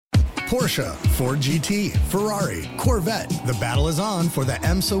Porsche, Ford GT, Ferrari, Corvette. The battle is on for the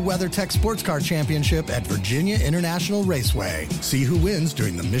IMSA WeatherTech Sports Car Championship at Virginia International Raceway. See who wins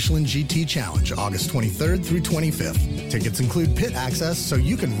during the Michelin GT Challenge, August 23rd through 25th. Tickets include pit access, so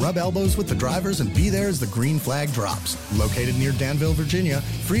you can rub elbows with the drivers and be there as the green flag drops. Located near Danville, Virginia,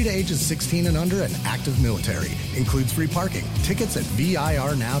 free to ages 16 and under and active military. Includes free parking. Tickets at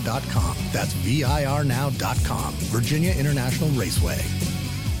virnow.com. That's virnow.com. Virginia International Raceway.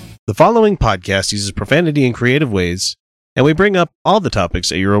 The following podcast uses profanity in creative ways, and we bring up all the topics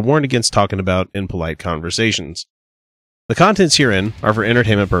that you are warned against talking about in polite conversations. The contents herein are for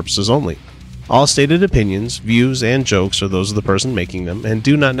entertainment purposes only. All stated opinions, views, and jokes are those of the person making them and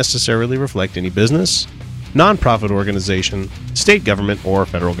do not necessarily reflect any business, non-profit organization, state government, or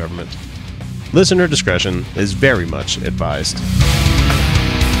federal government. Listener discretion is very much advised.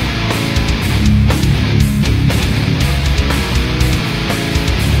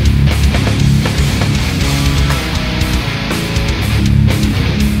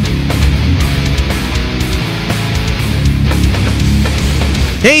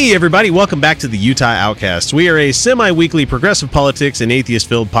 Hey everybody, welcome back to the Utah Outcasts. We are a semi-weekly progressive politics and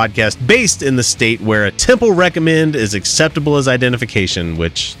atheist-filled podcast based in the state where a temple recommend is acceptable as identification,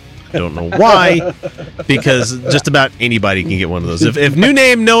 which I don't know why, because just about anybody can get one of those. If New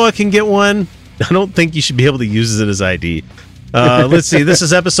Name Noah can get one, I don't think you should be able to use it as ID. Let's see, this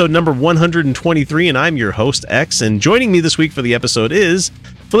is episode number 123, and I'm your host, X, and joining me this week for the episode is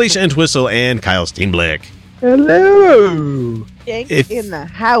Felicia Entwistle and Kyle Steenblick. Hello. Yank in the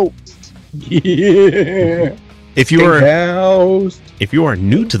house. Yeah. If you are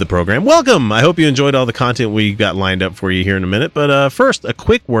new to the program, welcome. I hope you enjoyed all the content we got lined up for you here in a minute. But first, a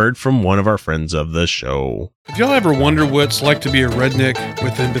quick word from one of our friends of the show. Have y'all ever wondered what it's like to be a redneck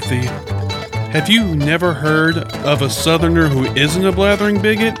with empathy? Have you never heard of a southerner who isn't a blathering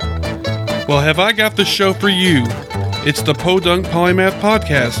bigot? Well, have I got the show for you. It's the Podunk Polymath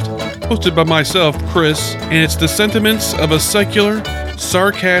Podcast, hosted by myself, Chris, and it's the sentiments of a secular,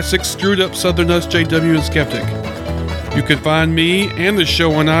 sarcastic, screwed-up Southern SJW and skeptic. You can find me and the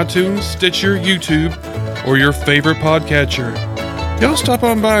show on iTunes, Stitcher, YouTube, or your favorite podcatcher. Y'all stop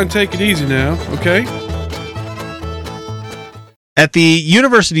on by and take it easy now, okay? At the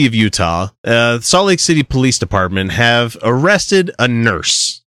University of Utah, Salt Lake City Police Department have arrested a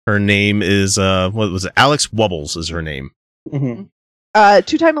nurse. Her name is, Alex Wubbles is her name. Mm-hmm.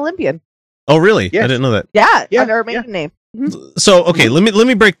 Two-time Olympian. Oh, really? Yes. I didn't know that. Yeah. Under her maiden name. Mm-hmm. So, okay, let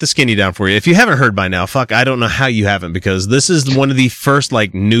me break the skinny down for you. If you haven't heard by now, I don't know how you haven't, because this is one of the first,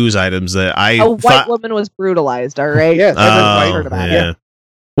 news items that a white woman was brutalized, all right? Yes, everybody heard about it.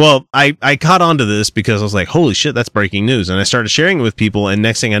 Well, I caught on to this because I was like, holy shit, that's breaking news. And I started sharing it with people, and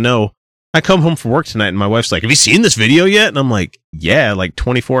next thing I know, I come home from work tonight and my wife's like, have you seen this video yet? And I'm like, yeah,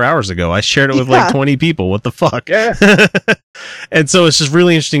 24 hours ago. I shared it with 20 people. What the fuck? Yeah. And so it's just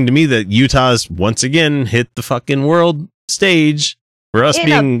really interesting to me that Utah's once again hit the fucking world stage for us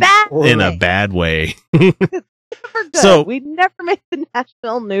being in a bad way. So we never made the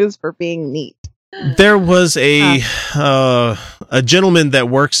national news for being neat. There was a gentleman that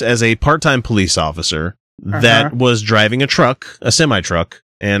works as a part-time police officer that was driving a semi-truck.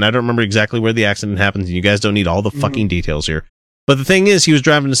 And I don't remember exactly where the accident happened. You guys don't need all the fucking details here. But the thing is, he was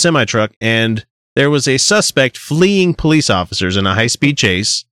driving a semi-truck, and there was a suspect fleeing police officers in a high-speed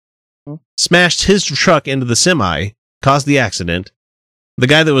chase, smashed his truck into the semi, caused the accident. The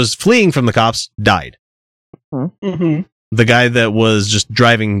guy that was fleeing from the cops died. Mm-hmm. The guy that was just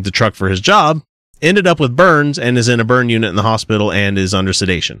driving the truck for his job ended up with burns and is in a burn unit in the hospital and is under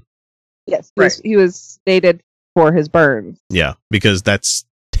sedation. Yes, he was stated for his burns. Yeah, because that's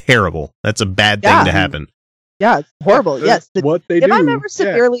terrible. That's a bad thing to happen. Yeah, it's horrible. That's what they do. If I'm ever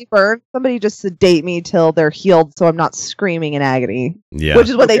severely burned, somebody just sedate me till they're healed so I'm not screaming in agony. Yeah. Which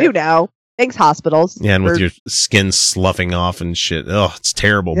is what they do now. Thanks, hospitals. Yeah, and with your skin sloughing off and shit. Oh, it's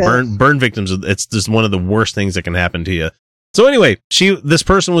terrible. Yes. Burn victims, it's just one of the worst things that can happen to you. So anyway, this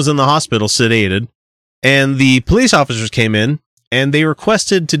person was in the hospital sedated, and the police officers came in, and they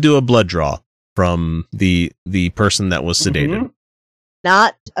requested to do a blood draw from the person that was sedated. Mm-hmm.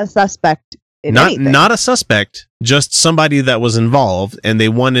 Not a suspect in anything. Not a suspect, just somebody that was involved, and they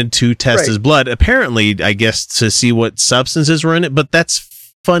wanted to test his blood, apparently, I guess, to see what substances were in it, but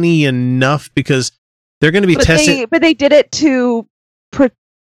that's funny enough because they're going to be testing... But they did it to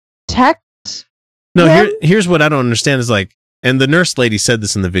protect him? Here's what I don't understand is and the nurse lady said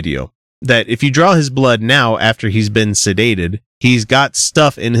this in the video, that if you draw his blood now after he's been sedated, he's got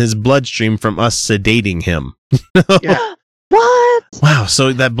stuff in his bloodstream from us sedating him. Yeah. What? Wow,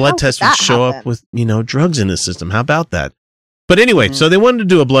 so that blood test would show up with, drugs in his system. How about that? But anyway, so they wanted to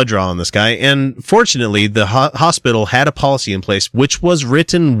do a blood draw on this guy, and fortunately, the hospital had a policy in place which was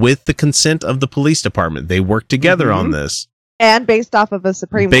written with the consent of the police department. They worked together on this. And based off of a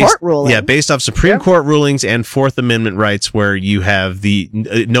Supreme Court ruling. Yeah, based off Supreme Court rulings and Fourth Amendment rights, where you have the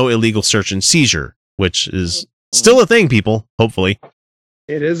no illegal search and seizure, which is still a thing, people, hopefully.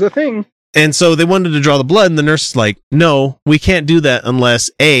 It is a thing. And so they wanted to draw the blood, and the nurse is like, no, we can't do that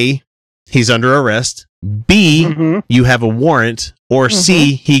unless A, he's under arrest, B, you have a warrant, or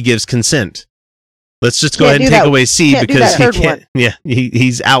C, he gives consent. Let's just go ahead and take away C because he can't. Yeah,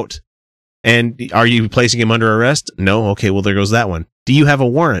 he's out. And are you placing him under arrest? No. Okay, well, there goes that one. Do you have a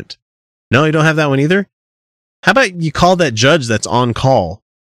warrant? No, you don't have that one either? How about you call that judge that's on call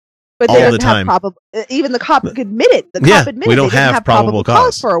all the time? Even the cop admitted. The cop admitted we don't have probable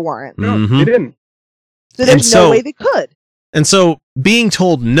cause for a warrant. No, they didn't. So there's no way they could. And so being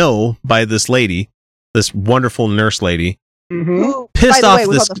told no by this lady, this wonderful nurse lady, who, pissed by the off way,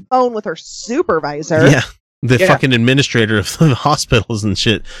 was on the phone with her supervisor. Yeah. The fucking administrator of the hospitals and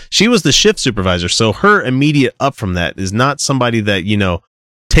shit. She was the shift supervisor, so her immediate up from that is not somebody that,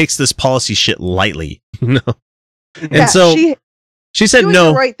 takes this policy shit lightly. And so she said no.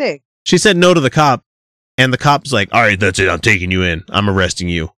 The right thing. She said no to the cop, and the cop's like, all right, that's it. I'm taking you in. I'm arresting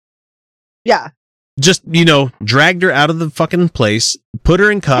you. Yeah. Just, dragged her out of the fucking place, put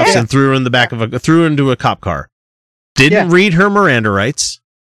her in cuffs, and threw her in the back of threw her into a cop car. Didn't read her Miranda rights.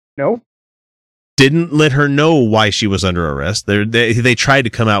 No. Didn't let her know why she was under arrest. They tried to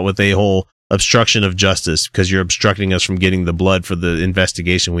come out with a whole obstruction of justice because you're obstructing us from getting the blood for the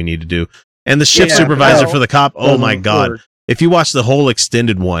investigation we need to do. And the shift supervisor for the cop, oh my God. If you watch the whole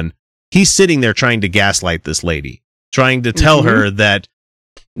extended one, he's sitting there trying to gaslight this lady, trying to tell her that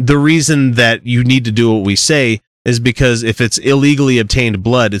the reason that you need to do what we say is because if it's illegally obtained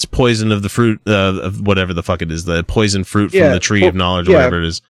blood, it's poison of the fruit of whatever the fuck it is, the poison fruit from the tree of knowledge, or whatever it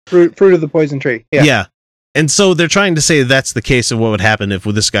is. Fruit of the poison tree. Yeah. And so they're trying to say that's the case of what would happen if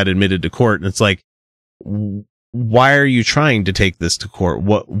this got admitted to court. And it's like, why are you trying to take this to court?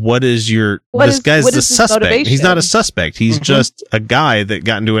 What is your, this guy's the suspect. Motivation? He's not a suspect. He's just a guy that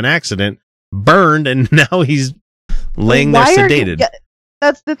got into an accident, burned, and now he's laying there sedated.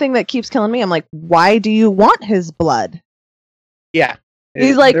 That's the thing that keeps killing me. I'm like, why do you want his blood? Yeah.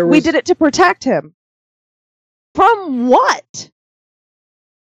 He's like, we did it to protect him. From what?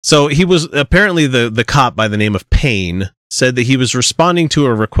 So he was apparently the cop by the name of Payne said that he was responding to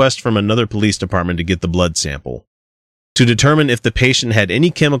a request from another police department to get the blood sample to determine if the patient had any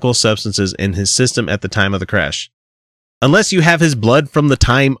chemical substances in his system at the time of the crash. Unless you have his blood from the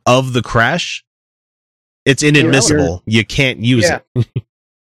time of the crash, it's inadmissible. You can't use it.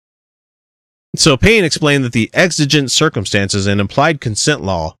 So Payne explained that the exigent circumstances and implied consent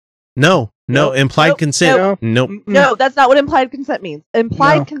law. Implied consent. No, that's not what implied consent means.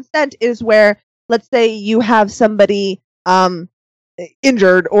 Implied consent is where, let's say you have somebody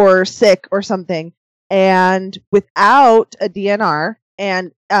injured or sick or something, and without a DNR,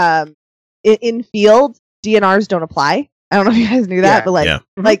 and in field, DNRs don't apply. I don't know if you guys knew that, but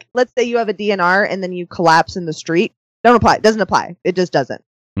like let's say you have a DNR and then you collapse in the street. Don't apply. It doesn't apply. It just doesn't.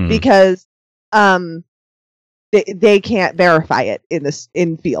 Because they can't verify it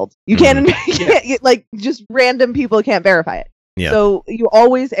in field. You can't, like, just random people can't verify it. Yeah. So you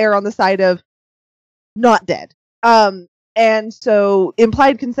always err on the side of not dead. And so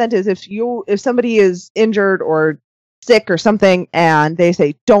implied consent is if somebody is injured or sick or something and they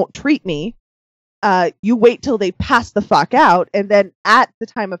say, don't treat me, you wait till they pass the fuck out, and then at the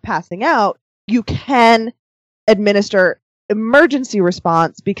time of passing out, you can administer emergency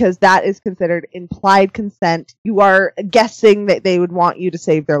response because that is considered implied consent. You are guessing that they would want you to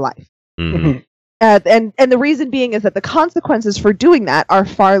save their life. And the reason being is that the consequences for doing that are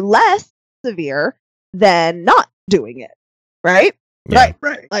far less severe than not doing it. Right? Yeah.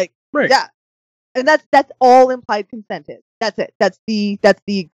 Right. Like, yeah. And that's all implied consent is. That's it. That's the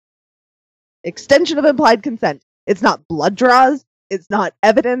extension of implied consent. It's not blood draws. It's not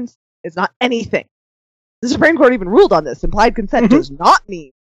evidence. It's not anything. The Supreme Court even ruled on this. Implied consent does not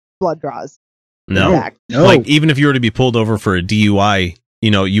mean blood draws. No. Like, even if you were to be pulled over for a DUI,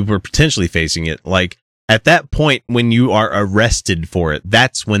 you were potentially facing it. Like, at that point, when you are arrested for it,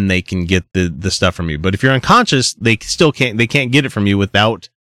 that's when they can get the stuff from you. But if you're unconscious, they can't get it from you without,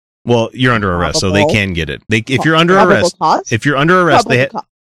 well, you're under arrest, so they can get it. If you're under arrest, they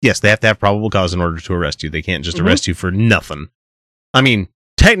have to have probable cause in order to arrest you. They can't just arrest you for nothing. I mean,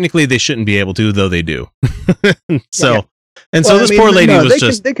 technically, they shouldn't be able to, though they do. So this poor lady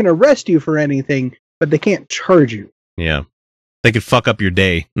they can arrest you for anything, but they can't charge you. Yeah. They could fuck up your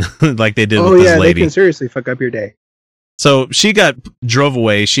day like they did with this lady. They can seriously fuck up your day. So she drove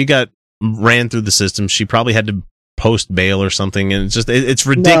away. She ran through the system. She probably had to post bail or something, and it's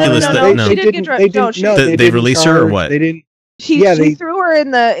ridiculous she didn't get they released her or what? They didn't. He threw her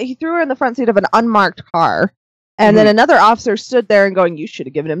in the front seat of an unmarked car, and then another officer stood there and going, "You should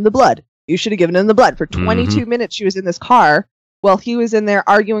have given him the blood. You should have given him the blood." For 22 minutes, she was in this car while he was in there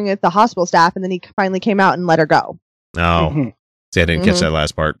arguing with the hospital staff, and then he finally came out and let her go. Oh, see, I didn't catch that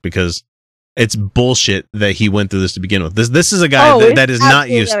last part because it's bullshit that he went through this to begin with. This is a guy that is not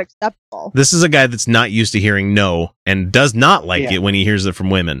used. Unacceptable. This is a guy that's not used to hearing no and does not like it when he hears it from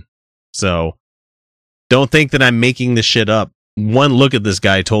women. So don't think that I'm making this shit up. One look at this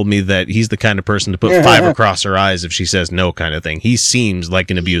guy told me that he's the kind of person to put 5 across her eyes if she says no, kind of thing. He seems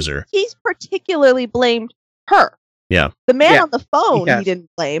like an abuser. He's particularly blamed her. Yeah. The man on the phone he didn't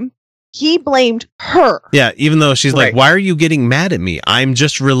blame. He blamed her. Yeah, even though she's like, why are you getting mad at me? I'm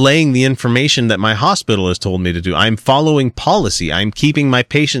just relaying the information that my hospital has told me to do. I'm following policy. I'm keeping my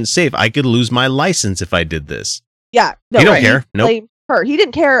patients safe. I could lose my license if I did this. Yeah. No, he don't care. Nope. Blamed her. He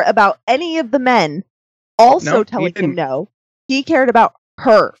didn't care about any of the men also telling him no. He cared about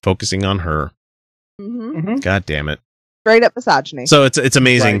her. Focusing on her. God damn it. Straight up misogyny. So it's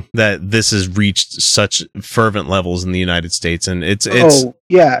amazing that this has reached such fervent levels in the United States, and it's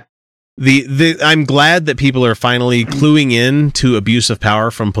I'm glad that people are finally cluing in to abuse of power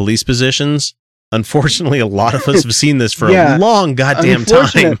from police positions. Unfortunately, a lot of us have seen this for a long goddamn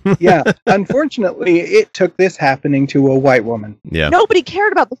time. Unfortunately, it took this happening to a white woman. Yeah. Nobody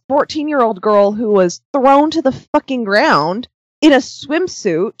cared about the 14-year-old girl who was thrown to the fucking ground in a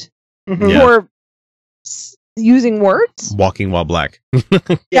swimsuit for using words. Walking while black.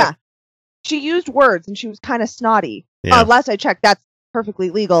 Yeah. She used words and she was kind of snotty. Yeah. Last I checked, that's perfectly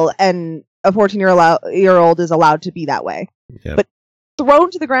legal, and a 14-year-old is allowed to be that way. Yep. But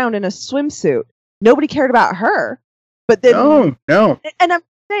thrown to the ground in a swimsuit, nobody cared about her. But then, no. And I'm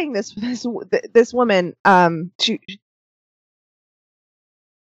saying this woman, she.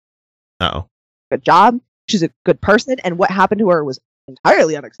 Good job. She's a good person, and what happened to her was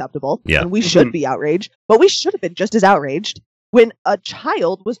entirely unacceptable. Yeah. And we should be outraged, but we should have been just as outraged when a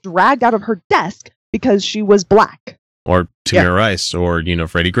child was dragged out of her desk because she was black. Or Tamir Rice, or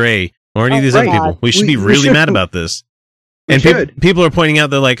Freddie Gray, or any of these other people. We should be really mad about this. And people are pointing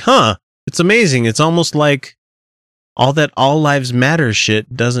out, they're like, it's amazing. It's almost like all lives matter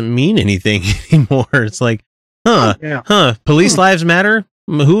shit doesn't mean anything anymore. It's like, police lives matter?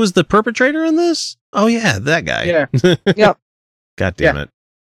 Who was the perpetrator in this? Oh, yeah, that guy. Yeah. Yep. God damn it.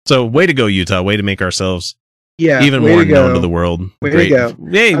 So, way to go, Utah. Way to make ourselves even more known to the world. Way to go.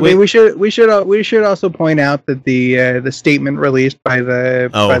 Hey, we should also point out that the statement released by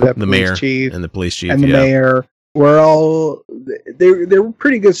the mayor chief and the police chief and the mayor were all they were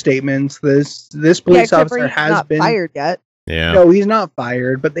pretty good statements. This police officer has not been fired yet. Yeah. No, he's not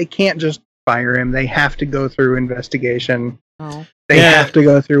fired, but they can't just fire him. They have to go through investigation. Oh. They have to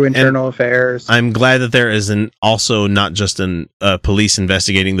go through internal affairs. I'm glad that there is also not just an police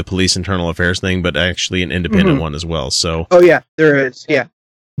investigating the police internal affairs thing, but actually an independent one as well. So. Oh yeah, there is. Yeah.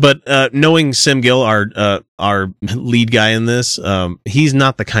 But knowing Sim Gill, our lead guy in this, he's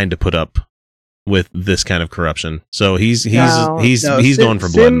not the kind to put up with this kind of corruption. So he's going for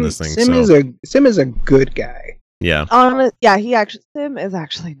blood in this thing. Sim is a good guy. Yeah. Sim is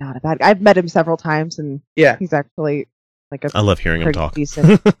actually not a bad guy. I've met him several times, and he's actually I love hearing him talk. Decent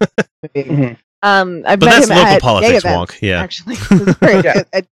movie. I've met that's him local at politics gay wonk. Events, Yeah.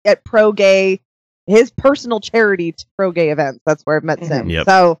 Actually, at pro gay, his personal charity to pro gay events. That's where I've met Sim. Yep.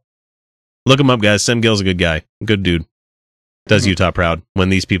 So look him up, guys. Sim Gill's a good guy. Good dude. Does Utah proud when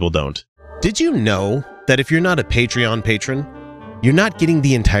these people don't. Did you know that if you're not a Patreon patron, you're not getting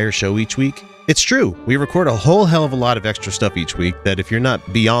the entire show each week? It's true. We record a whole hell of a lot of extra stuff each week that if you're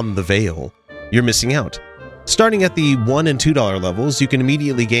not beyond the veil, you're missing out. Starting at the $1 and $2 levels, you can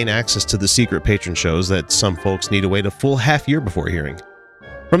immediately gain access to the secret patron shows that some folks need to wait a full half year before hearing.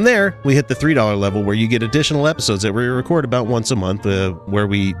 From there, we hit the $3 level where you get additional episodes that we record about once a month, where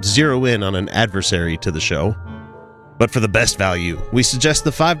we zero in on an adversary to the show. But for the best value, we suggest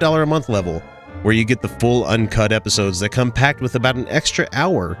the $5 a month level, where you get the full uncut episodes that come packed with about an extra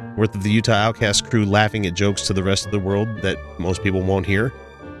hour worth of the Utah Outcasts crew laughing at jokes to the rest of the world that most people won't hear,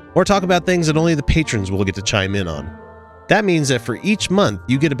 or talk about things that only the patrons will get to chime in on. That means that for each month,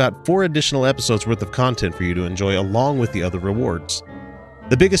 you get about 4 additional episodes worth of content for you to enjoy along with the other rewards.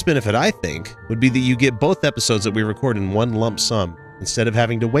 The biggest benefit, I think, would be that you get both episodes that we record in one lump sum, instead of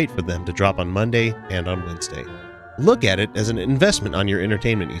having to wait for them to drop on Monday and on Wednesday. Look at it as an investment on your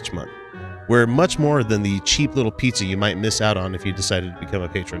entertainment each month. We're much more than the cheap little pizza you might miss out on if you decided to become a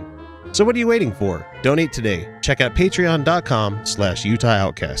patron. So what are you waiting for? Donate today. Check out patreon.com/Utah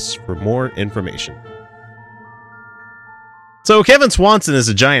Outcasts for more information. So Kevin Swanson is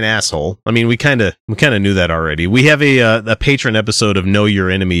a giant asshole. I mean, we kind of knew that already. We have a patron episode of Know Your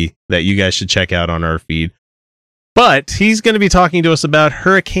Enemy that you guys should check out on our feed. But he's going to be talking to us about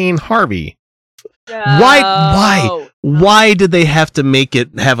Hurricane Harvey. No. Why did they have to make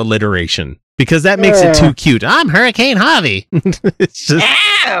it have alliteration? Because that makes it too cute. I'm Hurricane Harvey. It's just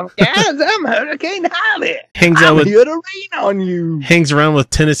Yes, I'm Hurricane Harvey. I'm here to rain on you. Hangs around with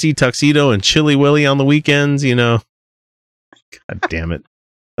Tennessee Tuxedo and Chili Willy on the weekends, you know. God damn it.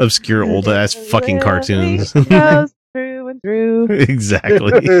 Obscure old ass fucking cartoons. Goes through and through.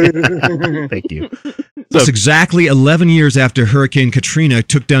 Exactly. Thank you. That's exactly 11 years after Hurricane Katrina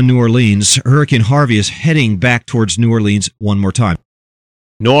took down New Orleans. Hurricane Harvey is heading back towards New Orleans one more time.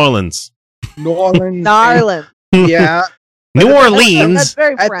 New Orleans. Gnarlin. Yeah. New Orleans. That's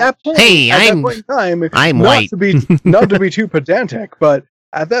very At French. that point, Hey, I'm point in time, I'm not white. to be not to be too pedantic, but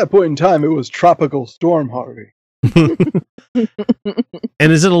at that point in time, it was Tropical Storm Harvey.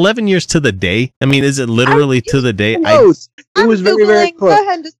 And is it 11 years to the day? I mean, is it literally to the day? Close. It was very, very Googling. close. Go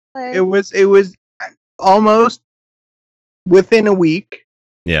ahead and display. It was almost within a week.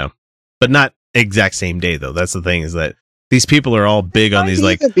 Yeah. But not exact same day, though. That's the thing, is that these people are all big on these,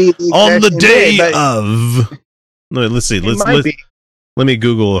 like, on the day of. No, let's see. Let me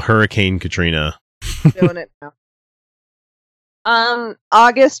Google Hurricane Katrina. Doing it now.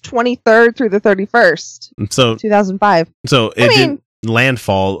 August 23rd through the 31st, So 2005.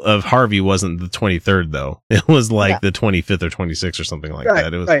 Landfall of Harvey wasn't the 23rd, though. It was like the 25th or 26th or something like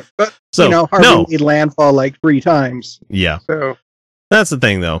that. It was right. But so Harvey made landfall like 3 times. Yeah. So that's the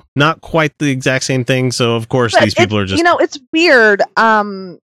thing, though. Not quite the exact same thing. So of course But these people are just it's weird.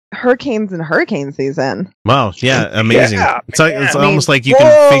 Hurricanes in hurricane season. wow. Yeah, amazing. Yeah, It's man. almost like you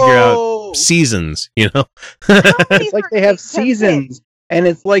can figure out seasons. You know. it's like they have seasons, and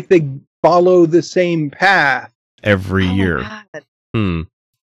it's like they follow the same path. Every year.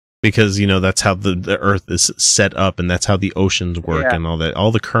 Because that's how the earth is set up, and that's how the oceans work, and all that,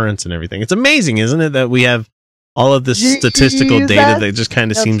 all the currents and everything. It's amazing, isn't it, that we have all of this statistical data that just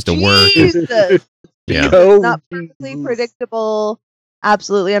kind of seems to work. Yeah. It's not perfectly predictable,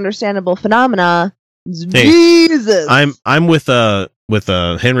 absolutely understandable phenomena. Hey, Jesus. I'm with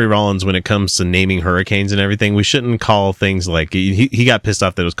Henry Rollins when it comes to naming hurricanes and everything. We shouldn't call things like he got pissed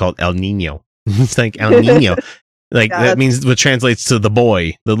off that it was called El Nino. It's like El Nino. Like that means what translates to the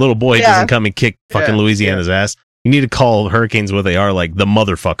boy. The little boy doesn't come and kick fucking Louisiana's ass. You need to call hurricanes what they are, like the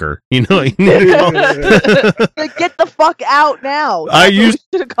motherfucker. You know, you need to call like, get the fuck out now. should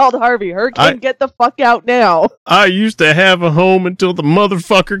have called Harvey. Hurricane, get the fuck out now. I used to have a home until the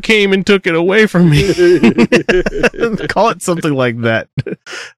motherfucker came and took it away from me. Call it something like that.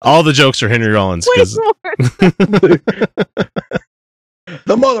 All the jokes are Henry Rollins.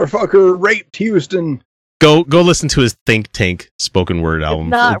 The motherfucker raped Houston. Go listen to his Think Tank spoken word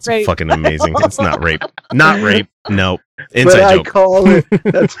album. It's rape. fucking amazing. It's not rape. Not rape. No. But Inside joke. I call it.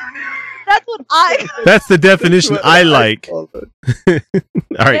 That's what I. That's the definition I like. call it.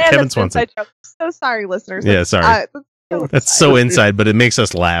 All right, Kevin Swanson. So sorry, listeners. Yeah, sorry. That's so inside, but it makes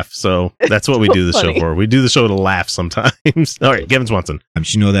us laugh. So that's what we do the show for. We do the show to laugh sometimes. All right, Kevin Swanson.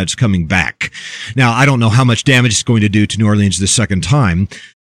 You know that's coming back. Now, I don't know how much damage it's going to do to New Orleans the second time,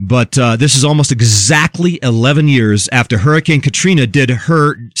 but this is almost exactly 11 years after Hurricane Katrina did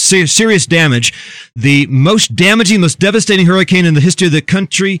her serious damage, the most damaging, most devastating hurricane in the history of the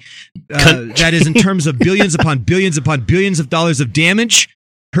country. That is in terms of billions upon billions upon billions of dollars of damage.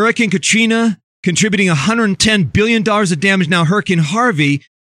 Hurricane Katrina contributing $110 billion of damage. Now Hurricane Harvey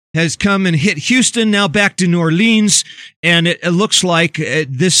has come and hit Houston, now back to New Orleans, and it looks like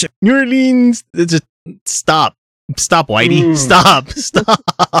this... New Orleans, just stop. Stop, Whitey. Stop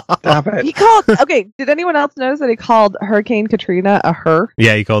it. He called. Okay, did anyone else notice that he called Hurricane Katrina a her?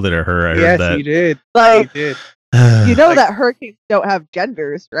 Yeah, he called it a her. I heard that. He did. Like, He did. you know that hurricanes don't have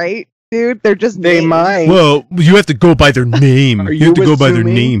genders, right? Dude, they're just They names. might. Well, you have to go by their name. Are You have to you go by their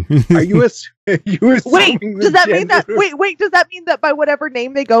name. assuming- Are you Wait, assuming does the that mean that? gender? Wait, does that mean that by whatever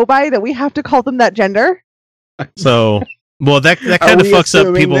name they go by, that we have to call them that gender? So, well, that Are kind of we fucks up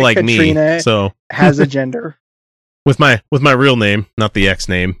assuming people that like me. Katrina So has a gender? with my real name, not the ex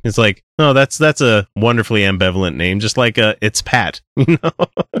name, it's like, oh, that's a wonderfully ambivalent name, just like it's Pat. You know?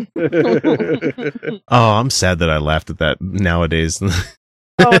 Oh, I'm sad that I laughed at that nowadays.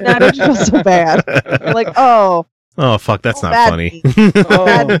 Oh, now don't you feel so bad? You're like, oh, Fuck, that's not bad funny. me.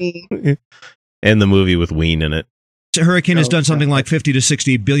 Bad me. And the movie with Ween in it. hurricane has done something like $50 to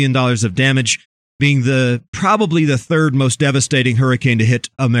 $60 billion of damage. being probably the third most devastating hurricane to hit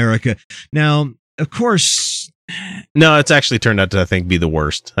America. Now, of course, no, it's actually turned out to, I think, be the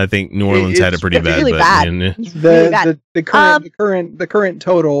worst. I think New Orleans had it pretty bad. Really but, bad. yeah. Really bad. The current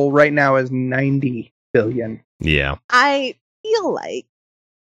total right now is 90 billion. Yeah. I feel like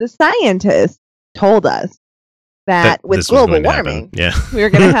the scientists told us that with this was global going to happen. warming, Yeah. we were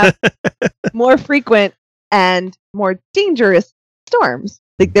going to have more frequent and more dangerous storms.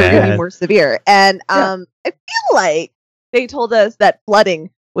 Like they were going to be Bad. more severe. And I feel like they told us that flooding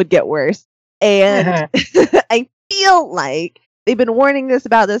would get worse. And I feel like they've been warning us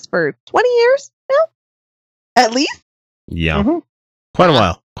about this for 20 years now, at least. Yeah. Mhm. Quite a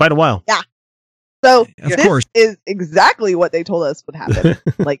while. Yeah. So Of this course. is exactly what they told us would happen.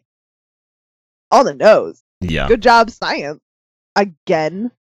 Like on the nose. Yeah. Good job, science.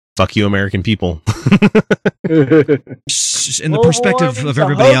 Again. Fuck you, American people. In the perspective of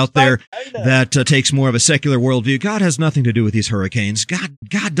everybody out there that takes more of a secular worldview, God has nothing to do with these hurricanes.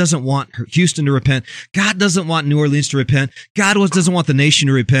 God doesn't want Houston to repent. God doesn't want New Orleans to repent. God doesn't want the nation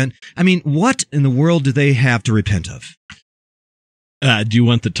to repent. I mean, what in the world do they have to repent of? Do you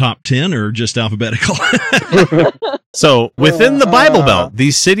want the top 10 or just alphabetical? So within the Bible Belt,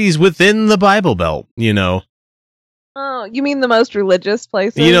 these cities within the Bible Belt, you know, Oh, you mean the most religious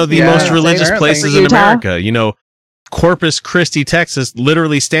places? the Yeah, most religious apparently. places in Utah? America, Corpus Christi, Texas,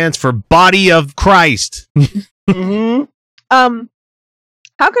 literally stands for Body of Christ. Mhm.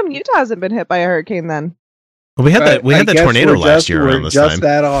 How come Utah hasn't been hit by a hurricane then? Well, we had that I the guess tornado we're last year around this just time.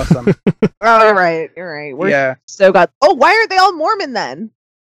 that awesome. Oh, you're right. You're right. We're Yeah. so got. Oh, why aren't they all Mormon then?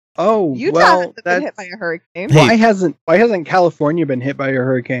 Oh, Utah well, hasn't been hit by a hurricane. Hey. why hasn't California been hit by a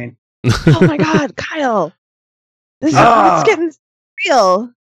hurricane? Oh my God, Kyle, this is Ah. it's getting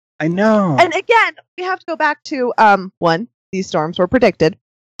real. I know. And again, we have to go back to one, these storms were predicted.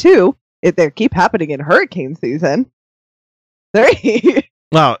 Two, if they keep happening in hurricane season. Three,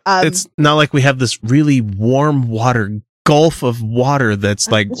 Wow, It's not like we have this really warm water gulf of water that's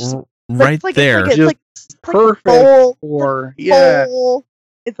like It's right it's like, there. It's like perfect bowl, for bowl.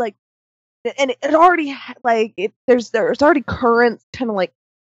 It's like, and it already there's already currents kind of like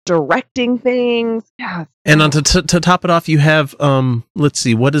directing things. Yeah. And on to top it off, you have let's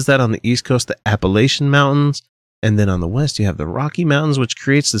see, what is that on the East Coast? The Appalachian Mountains, and then on the West you have the Rocky Mountains, which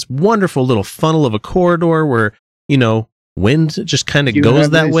creates this wonderful little funnel of a corridor where wind just kind of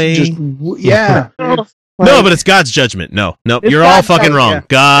goes that way. Yeah. No, but it's God's judgment. No, It's you're all God's fucking judgment. wrong. Yeah.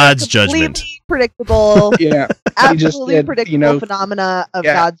 God's Completely judgment. predictable. Yeah. He just Absolutely said, predictable phenomena of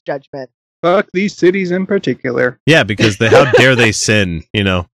yeah. God's judgment. Fuck these cities in particular. Yeah, because how dare they sin?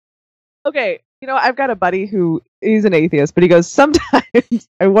 Okay, I've got a buddy who he's an atheist, but he goes, sometimes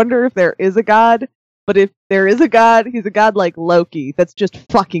I wonder if there is a God, but if there is a God, he's a God like Loki that's just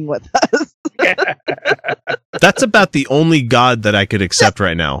fucking with us. That's about the only God that I could accept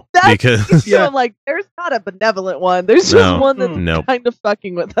right now. Because So I'm like, there's not a benevolent one. There's just No. one that's Nope. kind of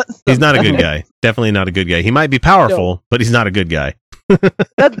fucking with us. He's not a good sometimes. guy. Definitely not a good guy. He might be powerful, but he's not a good guy.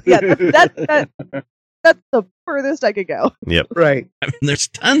 That's the furthest I could go. Yep. Right. I mean, there's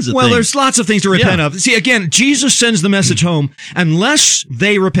tons of Well, things. there's lots of things to repent of. See, again, Jesus sends the message home. Unless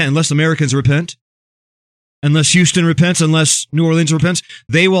they repent, unless Americans repent, unless Houston repents, unless New Orleans repents,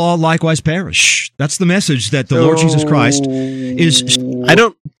 they will all likewise perish. That's the message that the Lord Jesus Christ is. I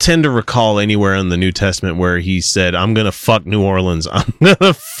don't tend to recall anywhere in the New Testament where he said, I'm going to fuck New Orleans. I'm going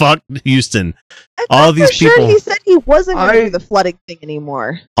to fuck Houston. All I'm these for sure people- he said he wasn't going to I- do the flooding thing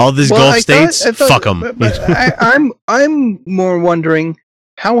anymore. All these Well, Gulf I states, thought- fuck them. But I'm more wondering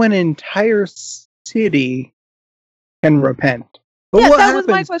how an entire city can repent. But Yeah, what that was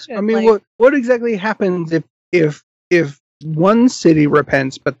my happens- question, I mean, like- what exactly happens if one city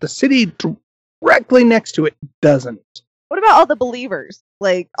repents, but the city directly next to it doesn't? What about all the believers?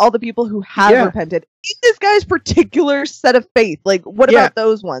 Like all the people who have Yeah. repented in this guy's particular set of faith. Like, what Yeah. about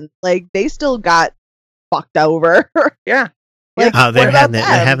those ones? Like, they still got fucked over. Yeah. Like, Oh, they're what about them?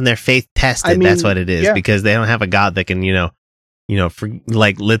 having their faith tested. I mean, That's what it is, yeah. because they don't have a God that can,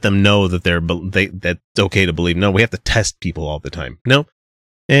 let them know that that's okay to believe. No, we have to test people all the time. No,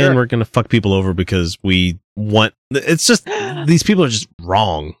 and Sure. we're gonna fuck people over because we want. It's just these people are just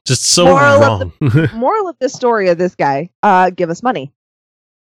wrong, just so Moral wrong. of Moral of this story of this guy: give us money.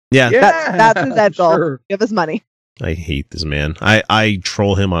 Yeah, That's his end goal. Sure. Give us money. I hate this man. I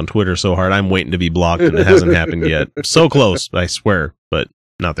troll him on Twitter so hard. I'm waiting to be blocked, and it hasn't happened yet. So close, I swear, but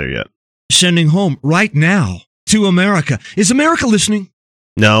not there yet. Sending home right now to America. Is America listening?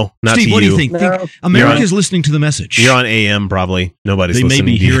 No, not Steve, to what do you. you think? No. Think America is listening to the message. You're on AM, probably. Nobody's They may listening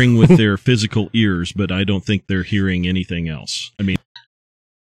be to you. hearing with their physical ears, but I don't think they're hearing anything else. I mean,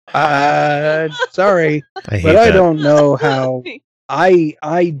 Sorry, I hate but that. I don't know how.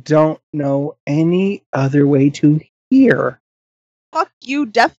 I don't know any other way to hear. Fuck you,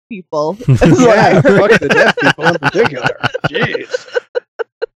 deaf people. Yeah, fuck the deaf people in particular. Jeez.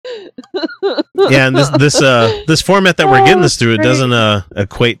 Yeah, and this format that we're getting this through, it doesn't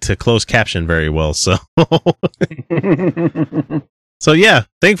equate to closed caption very well. So, so yeah,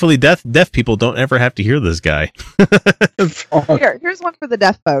 thankfully, deaf people don't ever have to hear this guy. Here's one for the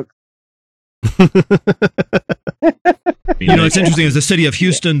deaf folks. It's interesting. It was the city of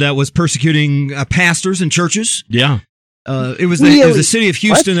Houston that was persecuting pastors and churches. Yeah. It was the city of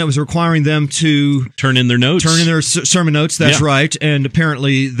Houston that was requiring them to Turn in their notes. sermon notes. That's right. And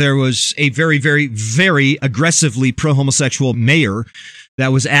apparently there was a very, very, very aggressively pro-homosexual mayor that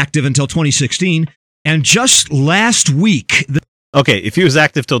was active until 2016. And just last week, Okay, if he was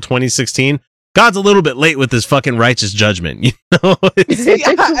active till 2016, God's a little bit late with his fucking righteous judgment. You know? It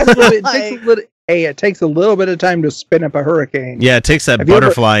takes a little bit of time to spin up a hurricane. Yeah, it takes that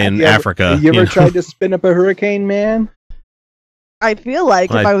butterfly in Africa. Have you ever tried to spin up a hurricane, man? I feel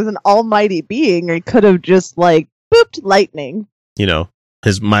like if I was an almighty being, I could have just booped lightning. You know,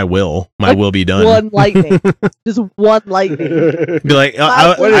 my will be done. One lightning, just one lightning. Be like,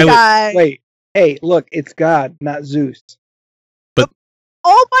 wait, hey, look, it's God, not Zeus.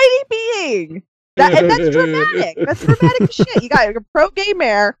 Almighty being. And that's dramatic. That's dramatic as shit. You got your pro-gay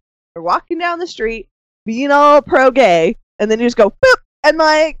mayor. You're walking down the street, being all pro-gay, and then you just go boop, and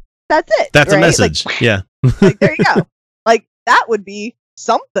that's it. That's right? a message. Yeah. There you go. That would be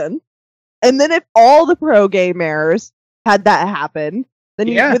something. And then if all the pro-gay mayors had that happen, then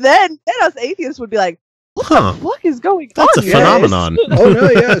then us atheists would be like, what the fuck is going on? That's a phenomenon. Oh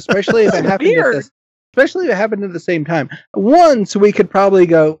no, yeah, especially if it happened. Especially if it happened at the same time. Once we could probably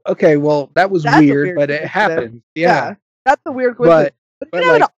go, okay, well, that was weird, but it happened. Yeah. That's the weird coincidence. But if it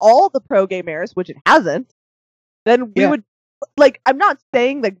happened to all the pro-gay mayors, which it hasn't, then we would, I'm not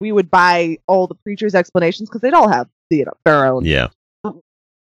saying we would buy all the preachers' explanations, because they'd all have, their own. Yeah.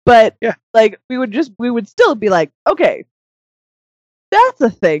 But, we would still be like, okay, that's a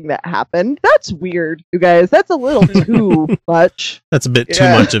thing that happened. That's weird, you guys. That's a little too much. That's a bit too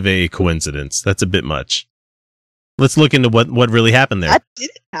much of a coincidence. That's a bit much. Let's look into what really happened there. That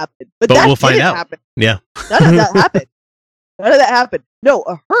didn't happen. But we'll find out. Happen. Yeah. None of that happened. None of that happened. No,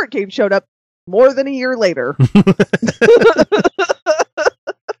 a hurricane showed up more than a year later.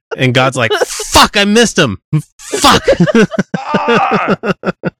 And God's like, fuck, I missed him. Fuck.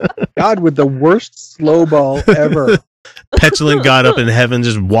 God with the worst slow ball ever. Petulant God up in heaven,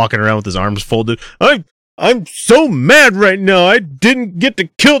 just walking around with his arms folded. I'm so mad right now. I didn't get to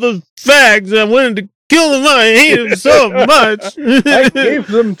kill the fags. I wanted to kill them. I hate them so much. I gave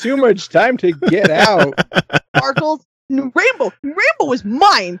them too much time to get out. Sparkles, Rainbow was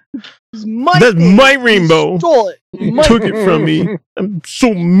mine. It was my That's thing. my rainbow. You stole it. You took it from me. I'm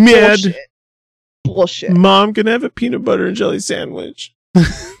so mad. Bullshit. Mom, can I have a peanut butter and jelly sandwich?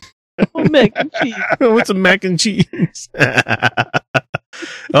 Oh, mac and cheese. I want some mac and cheese.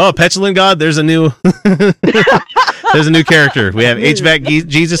 Oh, Petulant God, there's a new character. We have HVAC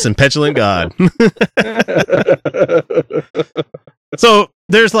Jesus and Petulant God. So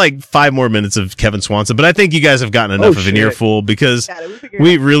there's 5 more minutes of Kevin Swanson, but I think you guys have gotten enough of an earful, because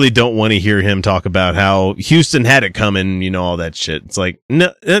we really don't want to hear him talk about how Houston had it coming, all that shit. It's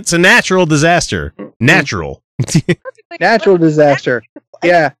no, it's a natural disaster. Natural. Natural disaster.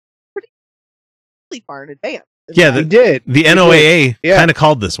 Yeah. Pretty far in advance. Yeah, They did. The NOAA kind of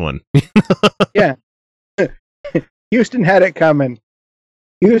called this one. Yeah. Houston had it coming.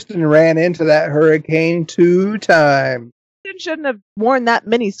 Houston ran into that hurricane 2 times. Houston shouldn't have worn that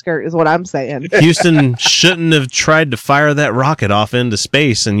miniskirt, is what I'm saying. Houston shouldn't have tried to fire that rocket off into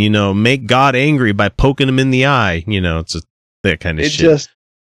space and, make God angry by poking him in the eye. It's that kind of shit.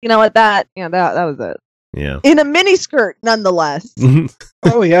 You know what? That was it. Yeah. In a miniskirt, nonetheless.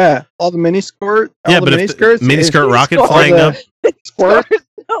 Oh, yeah. All the miniskirt. Yeah, but if the miniskirt rocket flying up. Squirt.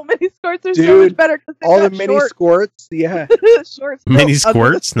 No, miniskirts are so much better. All the mini squirts. Yeah. Shorts. Mini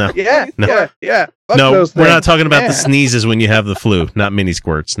squirts? No. Yeah. No. Yeah. No, we're not talking about the sneezes when you have the flu, not mini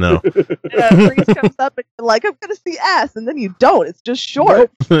squirts. No. Breeze comes up and you're like, I'm going to see ass, and then you don't. It's just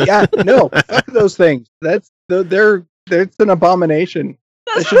short. Nope. Yeah. No. Fuck those things. That's an abomination.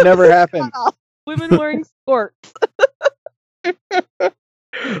 That should never happen. Women wearing skirts.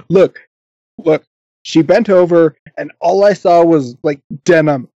 Look. She bent over, and all I saw was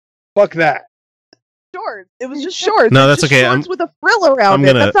denim. Fuck that. Shorts. It was just shorts. No, that's okay. Shorts with a frill around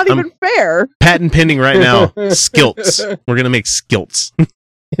it. That's not even fair. Patent pending right now. Skilts. We're gonna make skilts.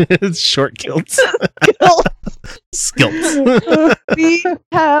 Short kilts. Skilts. We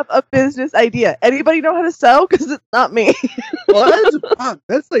have a business idea. Anybody know how to sew? Because it's not me. Well,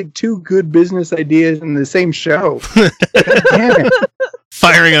 that's like two good business ideas in the same show. Damn it.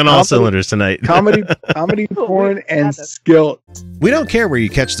 Firing on all cylinders tonight. Comedy, porn, and Skilts. We don't care where you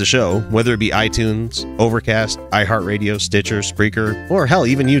catch the show, whether it be iTunes, Overcast, iHeartRadio, Stitcher, Spreaker, or hell,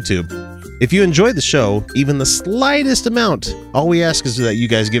 even YouTube. If you enjoy the show, even the slightest amount, all we ask is that you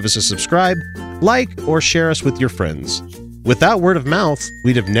guys give us a subscribe, like, or share us with your friends. Without word of mouth,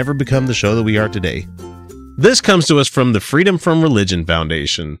 we'd have never become the show that we are today. This comes to us from the Freedom from Religion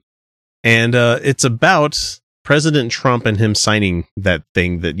Foundation, and it's about President Trump and him signing that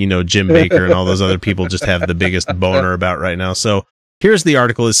thing that, Jim Baker and all those other people just have the biggest boner about right now. So here's the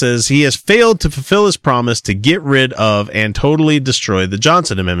article. It says, he has failed to fulfill his promise to get rid of and totally destroy the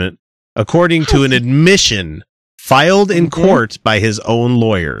Johnson Amendment, according to an admission filed in court by his own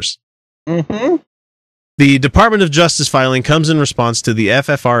lawyers. Mm-hmm. The Department of Justice filing comes in response to the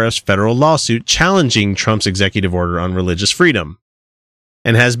FFRF's federal lawsuit challenging Trump's executive order on religious freedom,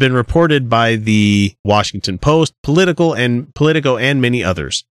 and has been reported by the Washington Post, Politico, and many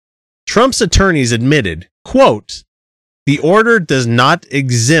others. Trump's attorneys admitted, quote, the order does not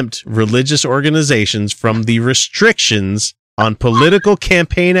exempt religious organizations from the restrictions on political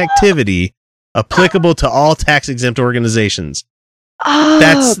campaign activity applicable to all tax-exempt organizations.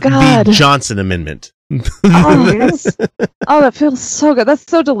 That's God. the Johnson Amendment. That feels so good. That's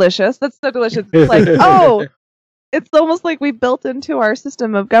so delicious. It's like, it's almost like we built into our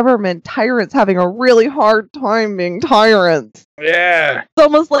system of government tyrants having a really hard time being tyrants. Yeah. It's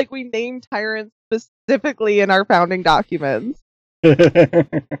almost like we named tyrants specifically in our founding documents.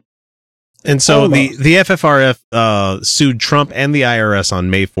 And so the FFRF sued Trump and the IRS on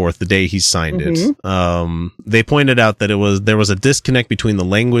May 4th, the day he signed it. They pointed out that there was a disconnect between the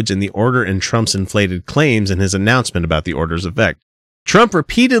language in the order and Trump's inflated claims in his announcement about the order's effect. Trump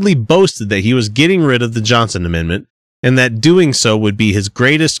repeatedly boasted that he was getting rid of the Johnson Amendment and that doing so would be his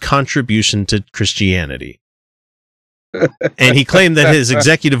greatest contribution to Christianity. And he claimed that his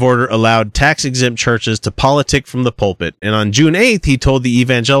executive order allowed tax-exempt churches to politic from the pulpit. And on June 8th, he told the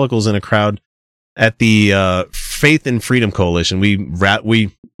evangelicals in a crowd at the Faith and Freedom Coalition, we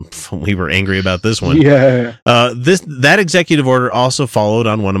were angry about this one. Yeah. That executive order also followed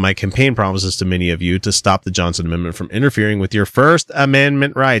on one of my campaign promises to many of you to stop the Johnson Amendment from interfering with your First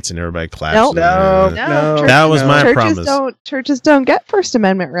Amendment rights. And everybody claps. No. That was my promise. Churches don't get First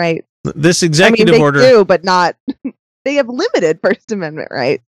Amendment rights. This executive order, they do, but not. They have limited First Amendment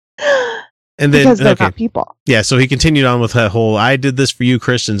rights. And then, because they're not people. Yeah, so he continued on with that whole, I did this for you,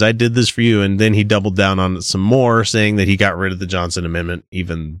 Christians, I did this for you, and then he doubled down on it some more, saying that he got rid of the Johnson Amendment,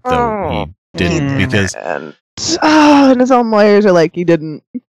 even though he didn't, because... and his own lawyers are like, he didn't.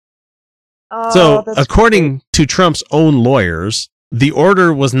 So, according to Trump's own lawyers, the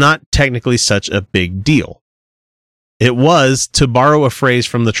order was not technically such a big deal. It was, to borrow a phrase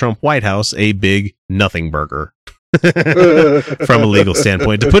from the Trump White House, a big nothing burger. From a legal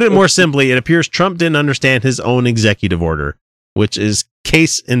standpoint. To put it more simply, it appears Trump didn't understand his own executive order, which is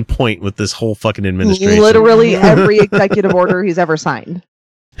case in point with this whole fucking administration. Literally every executive order he's ever signed.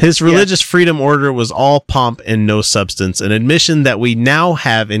 His religious freedom order was all pomp and no substance, an admission that we now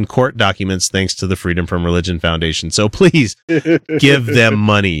have in court documents thanks to the Freedom from Religion Foundation. So please give them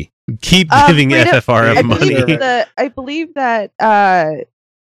money. Keep giving FFRF money. I believe that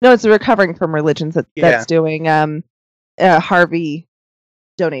no, it's the Recovering from Religions that's doing Harvey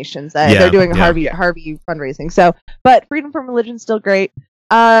donations. They're doing Harvey fundraising. So, but Freedom from Religion is still great.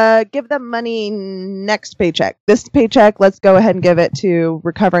 Give them money next paycheck. This paycheck, let's go ahead and give it to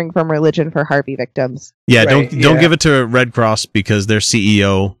Recovering from Religion for Harvey victims. Yeah, right, don't give it to Red Cross because their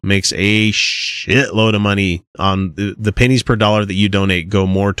CEO makes a shitload of money on the pennies per dollar that you donate go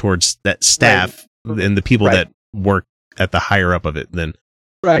more towards that staff and the people that work at the higher up of it than.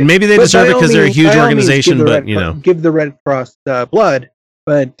 Right. And maybe they deserve it because they're a huge organization, but give the Red Cross blood,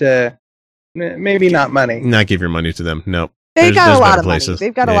 but maybe not money. Not give your money to them. No, they got a lot of money.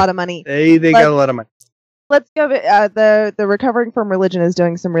 They've got a lot of money. They got a lot of money. Let's give it. The Recovering from Religion is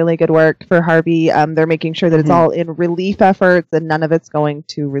doing some really good work for Harvey. They're making sure that it's all in relief efforts and none of it's going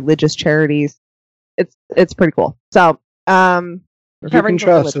to religious charities. It's pretty cool. So, you can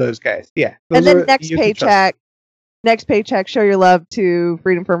trust those guys. Yeah, and then next paycheck, show your love to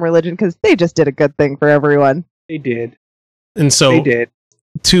Freedom from Religion because they just did a good thing for everyone. They did. And so, they did.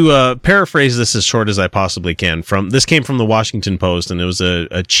 To paraphrase this as short as I possibly can, this came from the Washington Post, and it was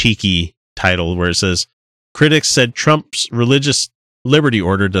a cheeky title where it says, critics said Trump's religious Liberty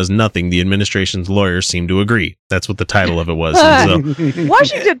Order does nothing. The administration's lawyers seem to agree. That's what the title of it was. And so,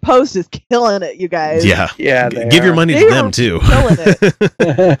 Washington Post is killing it, you guys. yeah. Give your money They to them, are too. killing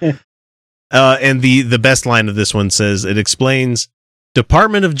it. And the best line of this one says, it explains,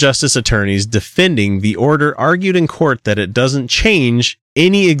 Department of Justice attorneys defending the order argued in court that it doesn't change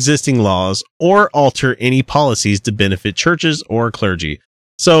any existing laws or alter any policies to benefit churches or clergy.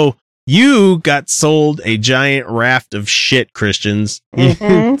 So you got sold a giant raft of shit, Christians.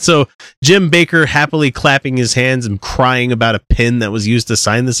 Mm-hmm. So Jim Baker happily clapping his hands and crying about a pen that was used to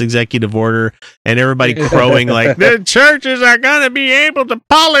sign this executive order, and everybody crowing like, the churches are going to be able to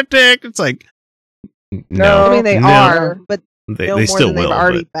politic. It's like, no. I mean, they are, but They more still than will. they've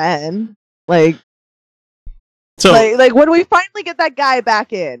already been. Like, So like when we finally get that guy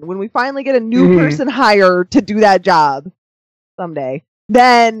back in, when we finally get a new person hired to do that job someday,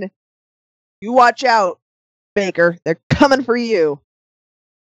 then you watch out, Baker. They're coming for you.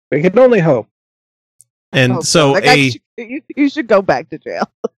 We can only hope. and so That guy you should go back to jail.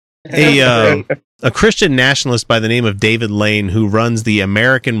 a Christian nationalist by the name of David Lane, who runs the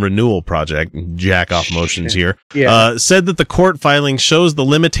American Renewal Project, jack off motions here, said that the court filing shows the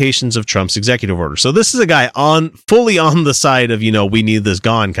limitations of Trump's executive order. So this is a guy fully on the side of, we need this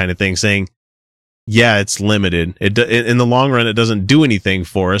gone kind of thing, saying, yeah, it's limited. In the long run, it doesn't do anything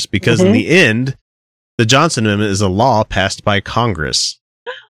for us because in the end, the Johnson Amendment is a law passed by Congress.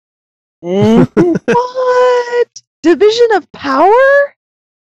 What? Division of power?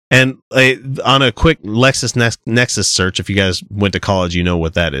 And on a quick LexisNexis search, if you guys went to college, you know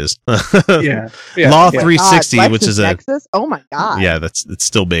what that is. Law 360, God, which is Texas? Oh my god! Yeah, it's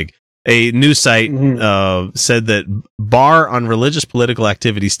still big. A news site said that bar on religious political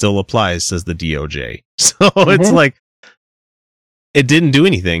activity still applies, says the DOJ. So it's like it didn't do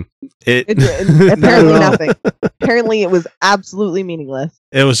anything. Apparently nothing. Apparently it was absolutely meaningless.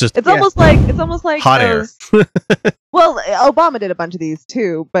 It was just it's almost like hot air. Well, Obama did a bunch of these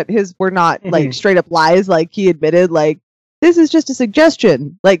too, but his were not like straight up lies. Like he admitted, like this is just a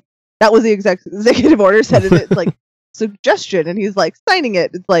suggestion. Like that was the executive order said it. It's like suggestion, and he's like signing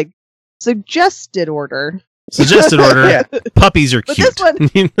it. It's like suggested order. Suggested order. Puppies are But cute. this one,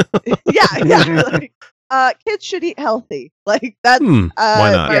 like, kids should eat healthy. Like that's why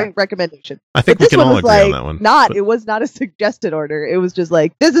not? my recommendation. I think But we this can one all was agree like, on that one. It was not a suggested order. It was just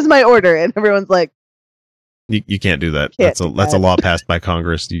like, this is my order, and everyone's like, You can't do that. Can't That's a law passed by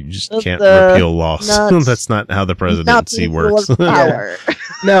Congress. You just That's can't repeal laws. not- That's not how the presidency works. Power.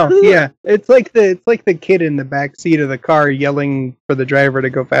 No, it's like the kid in the back seat of the car yelling for the driver to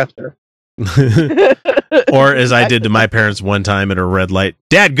go faster. Or as I did to my parents one time at a red light,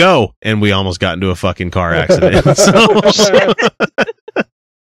 Dad, go! And we almost got into a fucking car accident.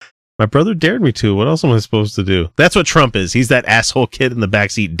 My brother dared me to. What else am I supposed to do? That's what Trump is. He's that asshole kid in the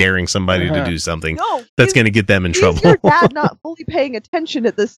backseat daring somebody to do something that's going to get them in trouble. Your dad not fully paying attention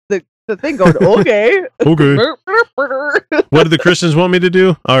at the thing going, okay. Okay. What do the Christians want me to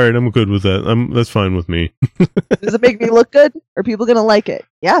do? All right, I'm good with that. That's fine with me. Does it make me look good? Are people going to like it?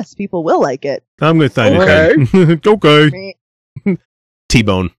 Yes, people will like it. I'm going to sign it. Okay.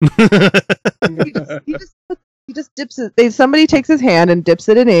 T-bone. He just dips it. Somebody takes his hand and dips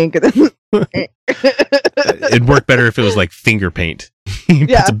it in ink. It'd work better if it was like finger paint. He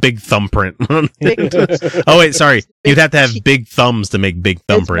puts a big thumbprint on it. Oh wait, sorry. You'd have to have big thumbs to make big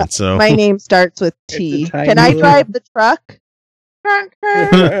thumbprints. So my name starts with T. Can I drive the truck?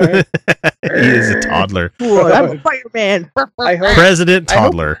 He is a toddler. Cool, I'm a fireman. President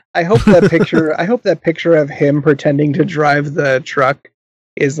toddler. I hope that picture of him pretending to drive the truck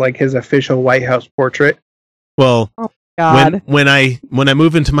is like his official White House portrait. Well, God. when I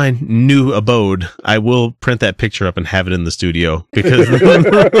move into my new abode, I will print that picture up and have it in the studio because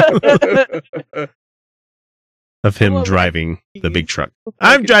of him driving the big truck.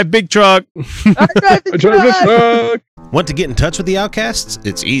 I'm drive big truck. I drive the truck. Want to get in touch with the Outcasts?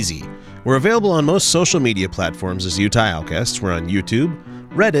 It's easy. We're available on most social media platforms as Utah Outcasts. We're on YouTube,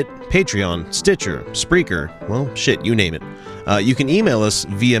 Reddit, Patreon, Stitcher, Spreaker, well, shit, you name it. You can email us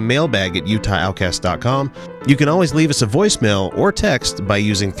via mailbag at utahoutcast.com. You can always leave us a voicemail or text by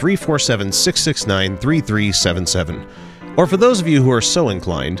using 347-669-3377. Or for those of you who are so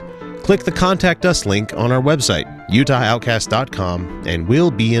inclined, click the Contact Us link on our website, utahoutcast.com, and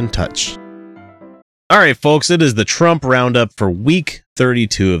we'll be in touch. All right, folks, it is the Trump roundup for week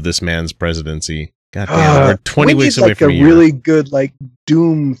 32 of this man's presidency. God damn, we're 20 weeks away from a year. A really good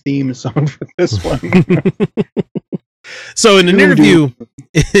Doom theme song for this one. So in an interview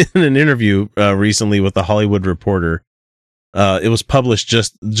recently with the Hollywood Reporter, it was published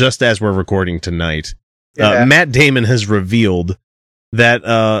just as we're recording tonight. Matt Damon has revealed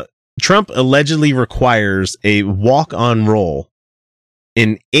that Trump allegedly requires a walk-on roll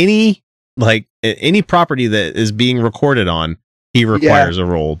in any property that is being recorded on. He requires a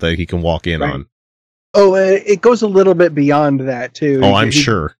roll that he can walk in on. Oh, it goes a little bit beyond that too. Oh, I'm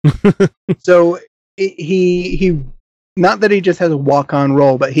sure. So he not that he just has a walk-on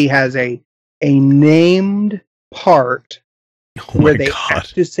roll, but he has a named part where they have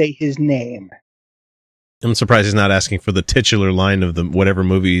to say his name. I'm surprised he's not asking for the titular line of the whatever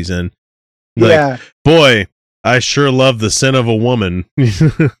movie he's in. Like, boy, I sure love the sin of a woman.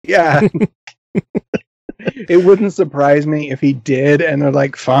 Yeah. It wouldn't surprise me if he did, and they're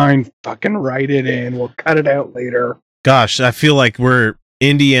like, fine, fucking write it in. We'll cut it out later. Gosh, I feel like we're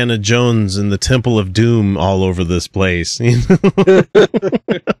Indiana Jones and the Temple of Doom all over this place. It's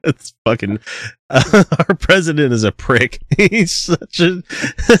fucking... our president is a prick. He's such a...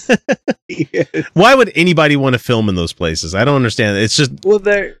 Why would anybody want to film in those places? I don't understand. It's just... Well,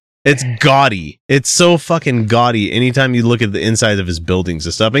 they're... It's gaudy. It's so fucking gaudy. Anytime you look at the insides of his buildings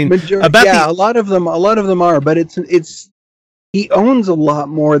and stuff. I mean, a lot of them are, but it's he owns a lot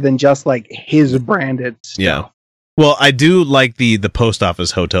more than just like his branded stuff. Yeah. Well, I do like the post office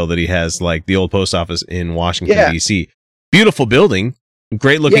hotel that he has, like the old post office in Washington D.C. Beautiful building,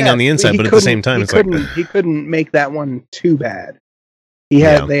 great looking on the inside, but at the same time, he couldn't make that one too bad. They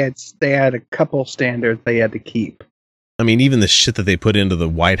had a couple standards they had to keep. I mean, even the shit that they put into the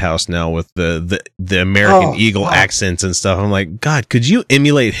White House now with the American Eagle accents and stuff. I'm like, God, could you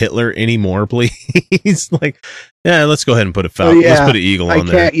emulate Hitler anymore, please? Like, yeah, let's go ahead and put a falcon. Let's put an eagle on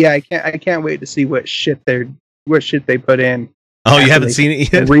there. Yeah, I can't wait to see what shit they put in. Oh, you haven't seen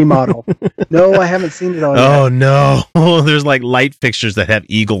it yet? Remodel. No, I haven't seen it all yet. Oh no. There's like light fixtures that have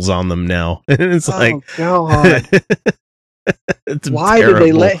eagles on them now. It's God. Why terrible. did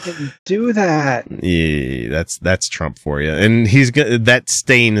they let him do that? Yeah, that's Trump for you, and that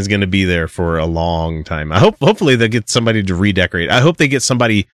stain is going to be there for a long time. Hopefully they'll get somebody to redecorate. I hope they get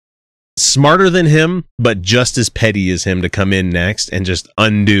somebody smarter than him, but just as petty as him to come in next and just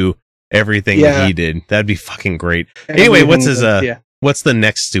undo everything that he did. That'd be fucking great. Anyway, what's the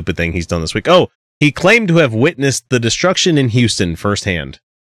next stupid thing he's done this week? Oh, he claimed to have witnessed the destruction in Houston firsthand.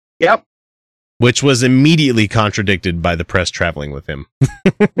 Yep. Which was immediately contradicted by the press traveling with him.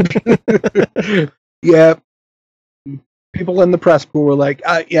 Yeah. People in the press pool were like,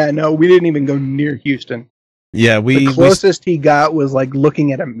 no, we didn't even go near Houston. Yeah, the closest he got was like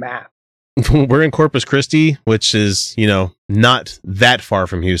looking at a map. We're in Corpus Christi, which is, not that far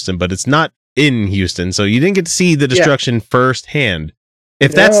from Houston, but it's not in Houston. So you didn't get to see the destruction firsthand.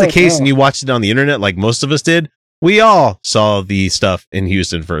 If that's the case and you watched it on the internet like most of us did, we all saw the stuff in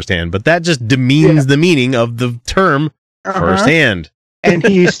Houston firsthand, but that just demeans the meaning of the term firsthand. And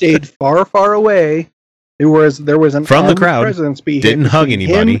he stayed far, far away. There was an from the crowd. President's didn't hug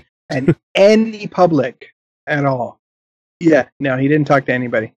anybody and any public at all. Yeah, no, he didn't talk to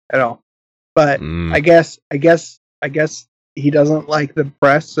anybody at all. But I guess he doesn't like the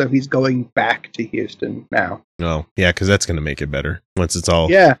press, so he's going back to Houston now. Oh, yeah, because that's going to make it better once it's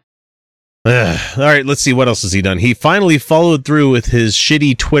all. Yeah. All right, let's see what else has he done. He finally followed through with his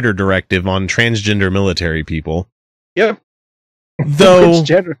shitty Twitter directive on transgender military people. Yep. Though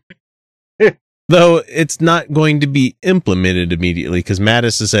it's not going to be implemented immediately because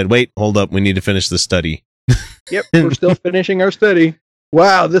Mattis has said, "Wait, hold up, we need to finish the study." Yep, we're still finishing our study.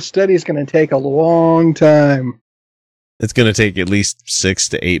 Wow, this study is going to take a long time. It's going to take at least 6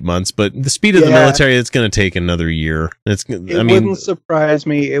 to 8 months, but the speed of the military, it's going to take another year. It wouldn't surprise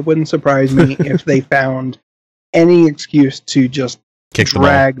me. It wouldn't surprise me if they found any excuse to just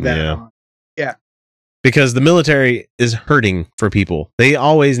drag that on. Yeah. Because the military is hurting for people. They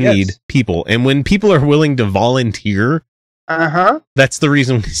always need people. And when people are willing to volunteer, that's the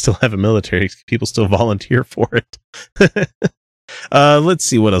reason we still have a military. People still volunteer for it. Let's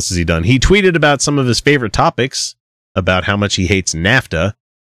see, what else has he done? He tweeted about some of his favorite topics, about how much he hates NAFTA,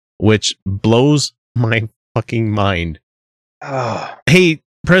 which blows my fucking mind. Hey,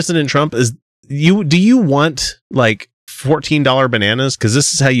 President Trump, do you want like $14 bananas? Because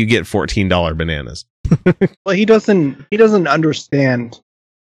this is how you get $14 bananas. Well, he doesn't understand.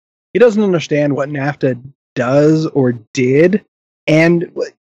 He doesn't understand what NAFTA does or did. And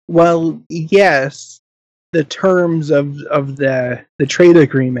well, yes, the terms of the trade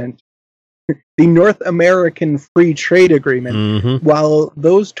agreement, the North American Free Trade Agreement, while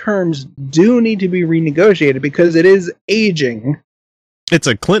those terms do need to be renegotiated because it is aging. It's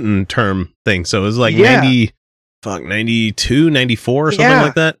a Clinton term thing, so it's like 92, 94 or something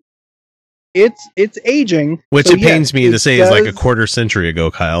like that. It's aging. Which it pains me to say is like a quarter century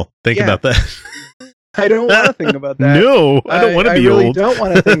ago, Kyle. Think about that. I don't want to think about that. No, I don't want to be really old. don't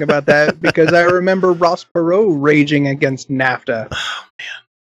want to think about that because I remember Ross Perot raging against NAFTA. Oh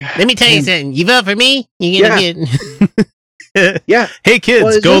man. Let me tell you something. You vote for me, you're gonna get. Yeah. Hey kids,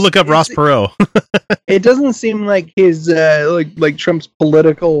 Well, go look up Ross Perot. It doesn't seem like his like Trump's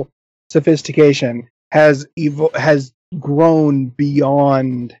political sophistication has grown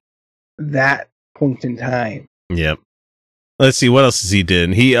beyond that point in time. Yep. Let's see what else has he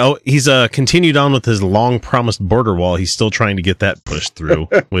did. He's continued on with his long promised border wall. He's still trying to get that pushed through,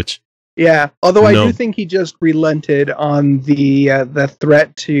 which Yeah, although I No. do think he just relented on the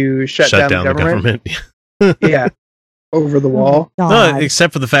threat to shut down the government. Yeah, over the wall. God.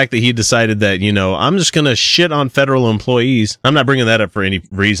 Except for the fact that he decided that, I'm just going to shit on federal employees. I'm not bringing that up for any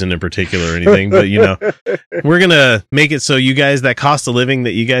reason in particular or anything, but, we're going to make it so you guys, that cost of living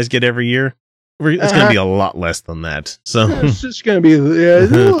that you guys get every year, it's going to be a lot less than that. So It's just going to be a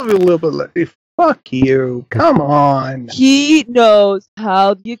little bit less. Fuck you. Come on. He knows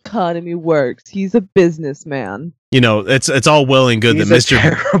how the economy works. He's a businessman. it's all well and good He's that a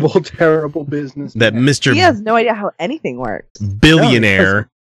Mr. terrible business. that Mr. He has no idea how anything works. billionaire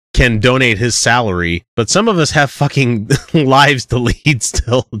can donate his salary, but some of us have fucking lives to lead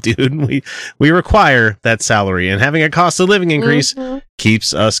still, dude. We require that salary, and having a cost of living increase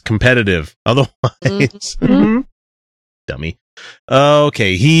keeps us competitive. Otherwise, Mhm. dummy.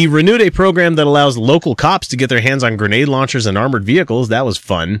 Okay, he renewed a program that allows local cops to get their hands on grenade launchers and armored vehicles. That was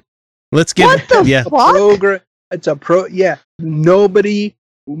fun. Let's get What the yeah. fuck? It's a pro. Yeah, nobody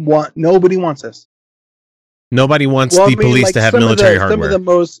wants this. Nobody wants Well, I the mean, police like, to have some of military the-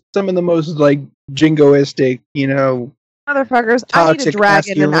 hardware. Some of the most like jingoistic, Motherfuckers, I need a toxic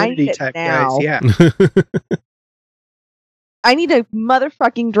dragon and I masculinity need it type now. guys. Yeah. I need a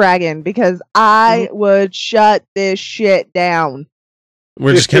motherfucking dragon because I would shut this shit down.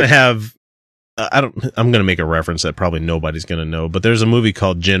 We're just gonna have. I'm gonna make a reference that probably nobody's gonna know, but there's a movie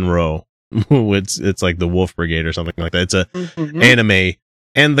called Jinro. It's like the Wolf Brigade or something like that. It's a Mhm. anime,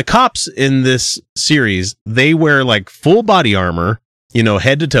 and the cops in this series, they wear like full body armor,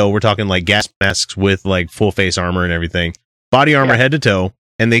 head to toe. We're talking like gas masks with like full face armor and everything, body armor Yeah. head to toe,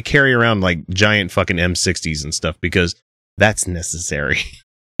 and they carry around like giant fucking M60s and stuff because that's necessary.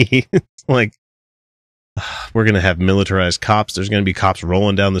 It's like, we're gonna have militarized cops. There's gonna be cops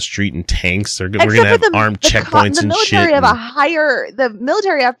rolling down the street in tanks. We're gonna have armed checkpoints and shit. The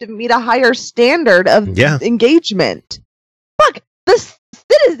military have to meet a higher standard of Yeah. engagement. Fuck, the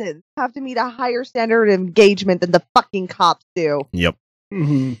citizens have to meet a higher standard of engagement than the fucking cops do. Yep.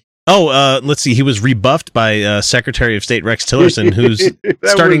 Mhm. Oh, let's see. He was rebuffed by Secretary of State Rex Tillerson, who's That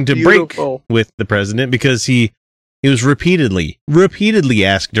starting was to beautiful. break with the president because he was repeatedly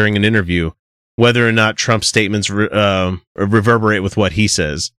asked during an interview whether or not Trump's statements reverberate with what he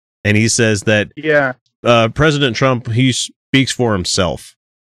says. And he says that Yeah. President Trump, he speaks for himself.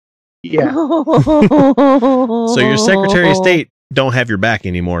 Yeah. So your Secretary of State don't have your back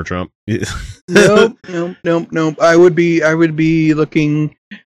anymore, Trump. Nope. I would be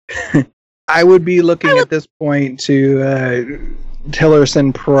looking at this point to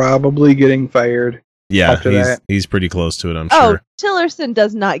Tillerson probably getting fired. Yeah, After that. he's pretty close to it, I'm Oh, sure. Tillerson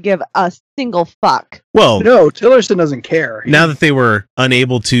does not give a single fuck. Well, No, Tillerson doesn't care. now that they were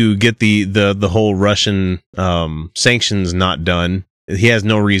unable to get the whole Russian sanctions not done, he has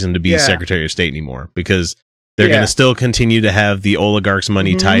no reason to be Yeah. Secretary of State anymore because they're Yeah. going to still continue to have the oligarchs'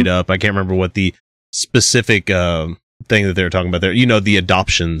 money Mhm. tied up. I can't remember what the specific thing that they were talking about there. The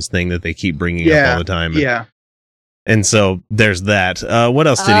adoptions thing that they keep bringing up all the time. Yeah. And so there's that. What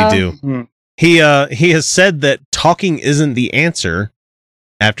else did he do? Mhm. He has said that talking isn't the answer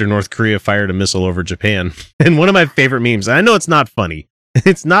after North Korea fired a missile over Japan. And one of my favorite memes, I know it's not funny.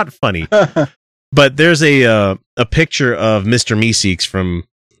 It's not funny. But there's a picture of Mr. Meeseeks from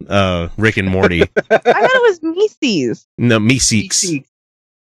Rick and Morty. I thought it was Macy's. No, Meeseeks. Basic.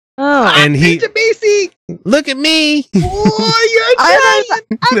 Oh, And he Mr. Basic. look at me. Boy, you're I'm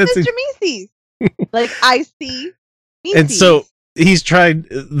That's Mr. Macy's. Like I see Macy's. And so he's tried.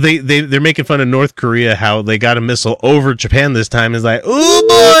 They're making fun of North Korea how they got a missile over Japan this time. Is like, oh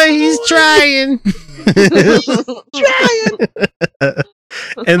boy, he's trying.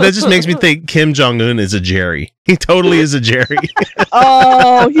 And that just makes me think Kim Jong-un is a Jerry. He totally is a Jerry.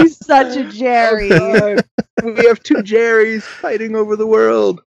 Oh, he's such a Jerry. Oh, God. We have two Jerrys fighting over the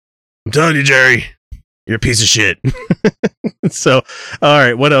world. I'm telling you, Jerry, you're a piece of shit. So, all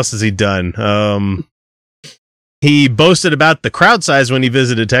right, what else has he done? He boasted about the crowd size when he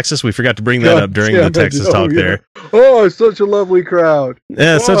visited Texas. We forgot to bring that up during the Texas talk there. Oh, it's such a lovely crowd.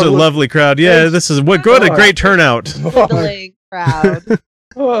 Yeah, such a look- lovely crowd. Yeah, this is what a great turnout. Fiddling crowd.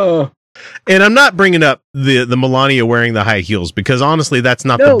 Oh, And I'm not bringing up the Melania wearing the high heels because honestly, that's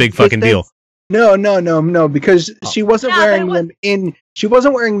not the big fucking deal. No, because she wasn't wearing them in. She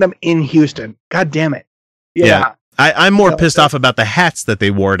wasn't wearing them in Houston. God damn it! Yeah. I'm more pissed off about the hats that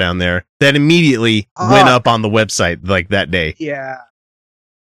they wore down there that immediately went up on the website like that day. Yeah.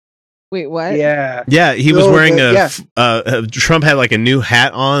 Wait, what? Yeah. Yeah, he was wearing Trump had like a new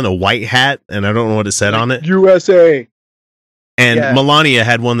hat on, a white hat, and I don't know what it said on it. USA. And Melania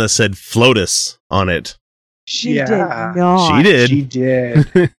had one that said FLOTUS on it. She did not. She did. She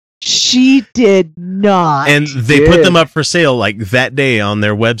did. She did not. And they put them up for sale like that day on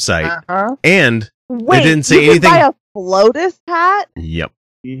their website. And they didn't say anything. Buy a FLOTUS hat? Yep.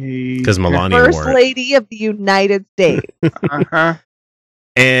 Because Melania First wore it. Lady of the United States.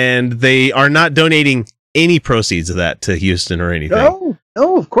 And they are not donating any proceeds of that to Houston or anything.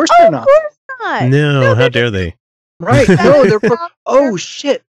 No, of course they're not. Of course not. No, how dare they? Right? No, they're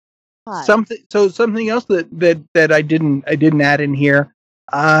shit. Something else that I didn't add in here.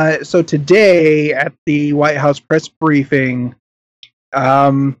 So today at the White House press briefing,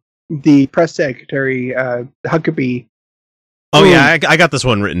 the press secretary Huckabee. Oh yeah, I got this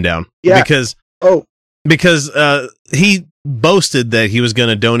one written down. Yeah. Because he boasted that he was going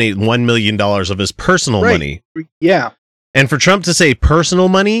to donate $1 million of his personal money. Yeah. And for Trump to say personal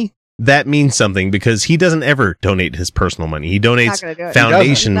money, that means something because he doesn't ever donate his personal money. He donates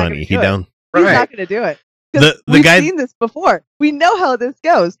foundation money. He's not going to do it. We've seen this before. We know how this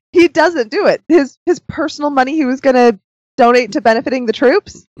goes. He doesn't do it. His personal money he was going to donate to benefiting the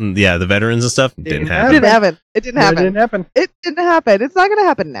troops. Yeah, the veterans and stuff. Didn't happen. It didn't happen. It's not going to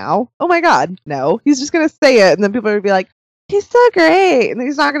happen now. Oh my God. No. He's just going to say it and then people are going to be like, he's so great. And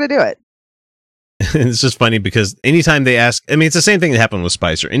he's not going to do it. It's just funny because anytime they ask, I mean, it's the same thing that happened with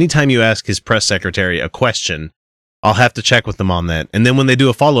Spicer. Anytime you ask his press secretary a question, I'll have to check with them on that. And then when they do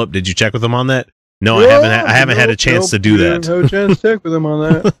a follow-up, did you check with them on that? No, I haven't had a chance to do that. No chance to check with him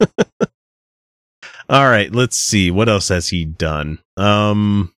on that. All right, let's see. What else has he done?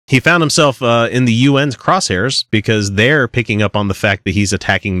 He found himself in the UN's crosshairs because they're picking up on the fact that he's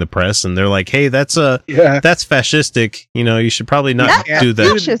attacking the press, and they're like, "Hey, that's fascistic. You know, you should probably not do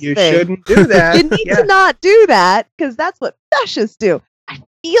that. You shouldn't do that. You need to not do that because that's what fascists do." I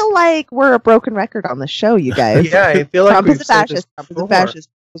feel like we're a broken record on the show, you guys. Yeah, I feel like Trump is a fascist. Trump is a fascist.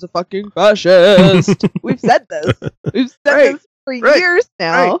 Was a fucking fascist. We've said this. We've said this for years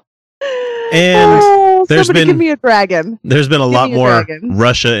now. And give me a dragon. There's been a lot more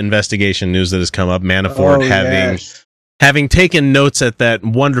Russia investigation news that has come up. Manafort having taken notes at that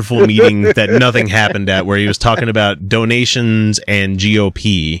wonderful meeting that nothing happened at, where he was talking about donations and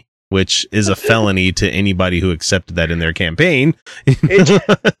GOP, which is a felony to anybody who accepted that in their campaign.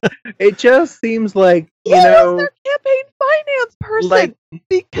 It just seems like their campaign finance person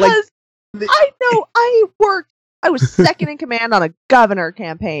because I know I was second in command on a governor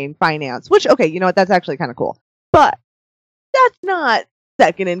campaign finance, which, okay, you know what? That's actually kind of cool. But that's not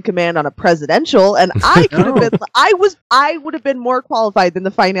second in command on a presidential. And I could have been, I would have been more qualified than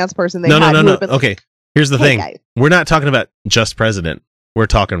the finance person they had. No. Okay, here's the thing. Guys. We're not talking about just president. We're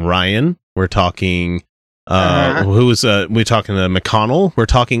talking Ryan. We're talking, we're talking McConnell. We're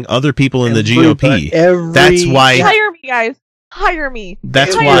talking other people in the GOP. That's why. Hire me, guys. Hire me.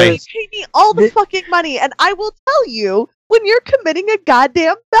 That's why. Pay me all the fucking money, and I will tell you when you're committing a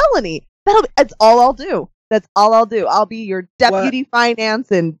goddamn felony. That's all I'll do. That's all I'll do. I'll be your deputy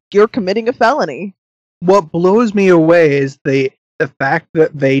finance, and you're committing a felony. What blows me away is the fact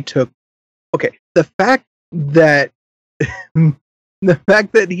that they took. Okay, the fact that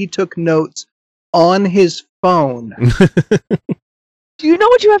he took notes on his phone. Do you know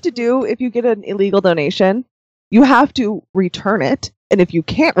what you have to do if you get an illegal donation? You have to return it, and if you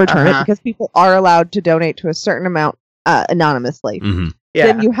can't return it, because people are allowed to donate to a certain amount anonymously,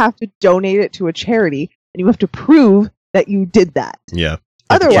 then you have to donate it to a charity, and you have to prove that you did that. Yeah.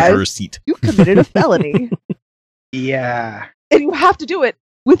 Otherwise, you committed a felony. Yeah. And you have to do it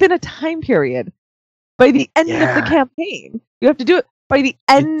within a time period. By the end of the campaign. You have to do it by the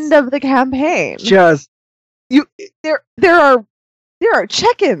end of the campaign. Just there are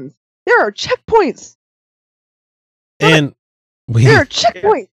check-ins. There are checkpoints. And there are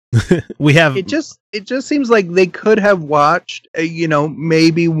checkpoints. We have. It just seems like they could have watched,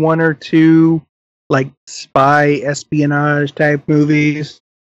 maybe one or two like spy espionage type movies,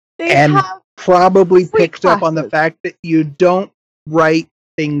 and probably picked up on the fact that you don't write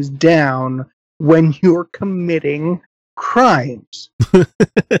things down when you're committing crimes.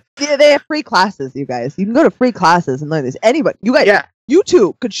 Yeah, they have free classes, you guys. You can go to free classes and learn this. Anybody, you guys, you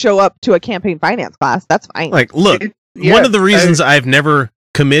too could show up to a campaign finance class. That's fine. Like, look. One of the reasons I've never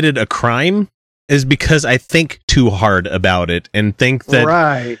committed a crime is because I think too hard about it and think that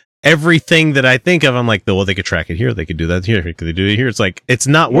Right. everything that I think of, I'm like, well, they could track it here, they could do that here, could they do it here? It's like, it's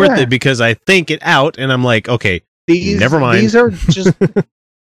not worth Yeah. it because I think it out and I'm like, okay, These, never mind. These are just.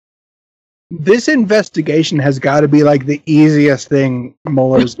 This investigation has got to be like the easiest thing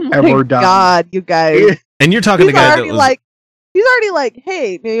Mueller's ever done. God, you guys. And you're talking to He's the guy that already was like, he's already like,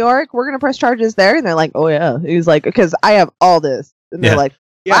 hey, New York, we're gonna press charges there, and they're like, oh yeah. He's like, because I have all this, and they're Yeah. like,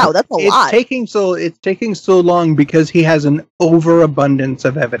 Yeah, wow, that's a it's lot. It's taking so long because he has an overabundance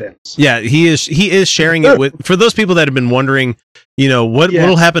of evidence. Yeah, he is sharing it with, for those people that have been wondering, what Yeah.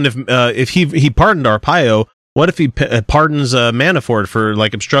 will happen if he pardoned Arpaio? What if he pardons Manafort for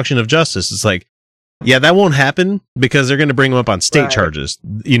like obstruction of justice? It's like, yeah, that won't happen because they're going to bring him up on state Right. charges.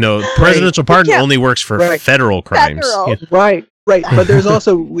 Presidential pardon Yeah. only works for Right. federal crimes. Federal. Yeah. Right. But there's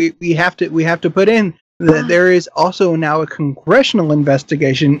also we have to put in that there is also now a congressional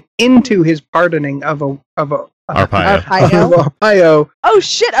investigation into his pardoning of Arpaio. Arpaio. of Arpaio. Oh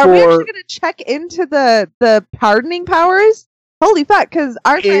shit! Are we For- actually gonna check into the pardoning powers? Holy fuck! Because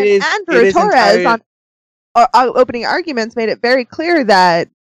our It friend is- Andrew it is Torres entire- on opening arguments made it very clear that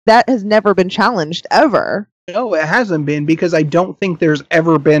has never been challenged ever. No, it hasn't been because I don't think there's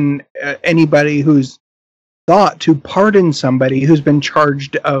ever been anybody who's thought to pardon somebody who's been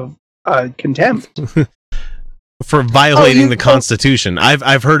charged of contempt. For violating you- the Constitution.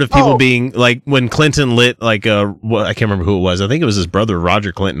 I've heard of people Oh. being like, when Clinton lit I can't remember who it was. I think it was his brother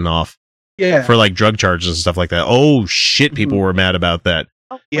Roger Clinton off Yeah. for like drug charges and stuff like that. Oh shit, people were mad about that.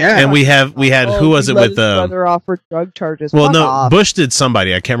 Yeah. And we had who was it with brother off for drug charges? well Fuck no, off. Bush did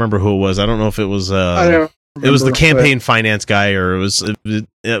somebody. I can't remember who it was. I don't know if it was I don't it was the remember, campaign finance guy, or it was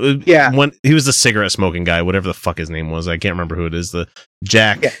Yeah. when he was the cigarette smoking guy, whatever the fuck his name was. I can't remember who it is. The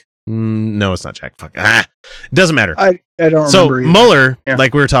Jack. Yeah. No, it's not Jack. Fuck. It doesn't matter. I don't So remember. either. Mueller, Yeah.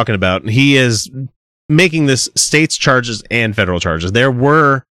 like we were talking about, he is making this states charges and federal charges. There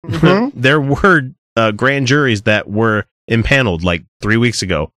were Mhm. there were grand juries that were impaneled like 3 weeks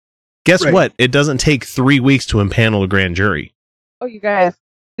ago. Guess Right. what? It doesn't take 3 weeks to impanel a grand jury. Oh, you guys,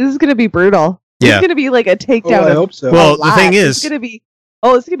 this is gonna be brutal. Yeah. It's gonna be like a Oh, takedown. I of hope so. Well, the lives. thing it's is- gonna be.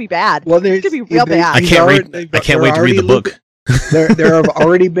 Oh, it's gonna be bad. Well, it's gonna be real bad. I can't wait to read the book. There have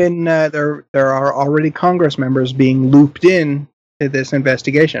already been there are already Congress members being looped in to this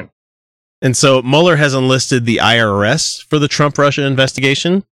investigation. And so Mueller has enlisted the IRS for the Trump Russia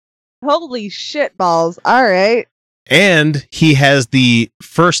investigation, Holy shit balls! All right. and he has the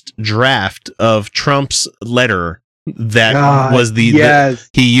first draft of Trump's letter that God, was the yes.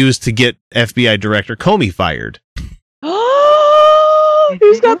 he used to get FBI Director Comey fired.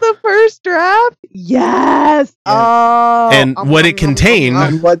 He's got the first draft. Yes. Yeah. Oh. And what it contained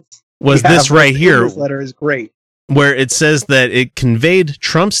And what's was this what's right in here, This letter is great. where it says that it conveyed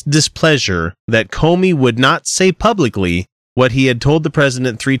Trump's displeasure that Comey would not say publicly what he had told the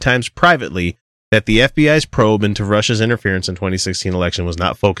president 3 times privately, that the FBI's probe into Russia's interference in 2016 election was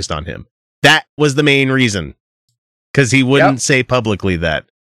not focused on him. That was the main reason, because he wouldn't say publicly that.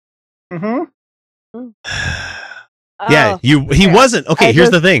 Mm-hmm. Yeah, he yeah. wasn't. Okay, I here's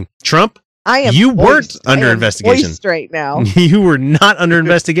just- the thing. Trump, I am. you weren't moist. under I am investigation. moist right now. you were not under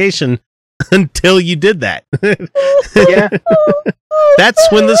investigation until you did that. Yeah. That's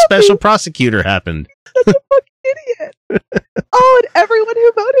when the special prosecutor happened. Such a fucking idiot. Oh, and everyone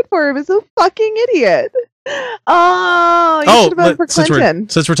who voted for him is a fucking idiot. Oh, you should have voted for Clinton.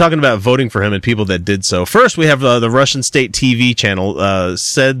 since we're talking about voting for him and people that did so, first we have the Russian state TV channel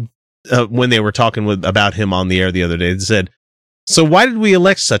said when they were talking about him on the air the other day, they said, "So why did we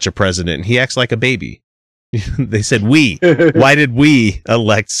elect such a president? He acts like a baby." They said, why did we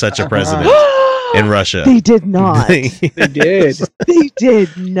elect such a president in Russia? They did not. They did. They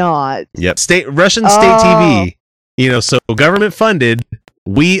did not. Yep. Russian state TV. So government funded,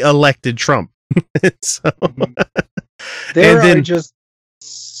 we elected Trump. So, There And then- are just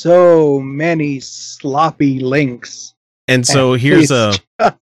so many sloppy links. and so here's a.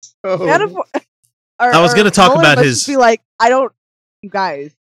 I was gonna talk about his- Be like, I don't. You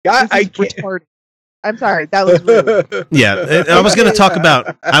guys, God, this I is can't. retarded. I'm sorry. That was rude. Yeah, I was going to talk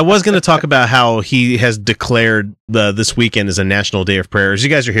about. I was going to talk about how he has declared this weekend as a national day of prayer. As you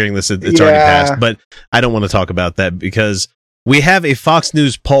guys are hearing this, it's already Yeah. passed, but I don't want to talk about that because we have a Fox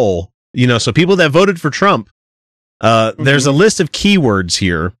News poll. So people that voted for Trump, there's a list of keywords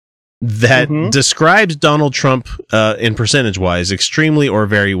here that Mhm. describes Donald Trump in percentage wise extremely or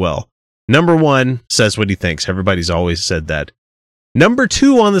very well. Number 1 says what he thinks. Everybody's always said that. Number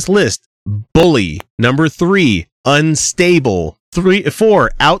 2 on this list, bully. Number 3, unstable.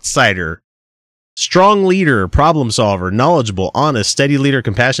 4, outsider. strong leader, problem solver, knowledgeable, honest, steady leader,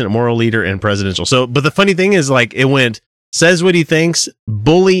 compassionate, moral leader, and presidential. So, but the funny thing is, like, it went says what he thinks,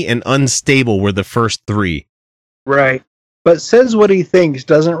 bully, and unstable were the first three. Right. But says what he thinks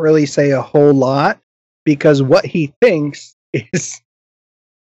doesn't really say a whole lot, because what he thinks is...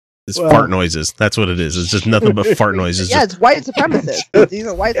 It's fart noises. That's what it is. It's just nothing but fart noises. Yeah, it's white supremacist. He's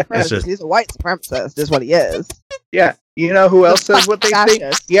a white supremacist. He's a white supremacist, is what he is. Yeah. You know who else says what they think?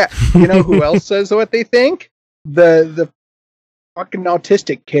 Yeah. You know who else says what they think? The fucking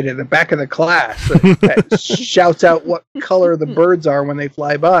autistic kid in the back of the class that shouts out what color the birds are when they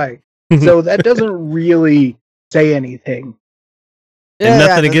fly by. So that doesn't really say anything. And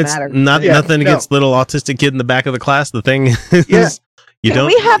nothing against little autistic kid in the back of the class. The thing is, you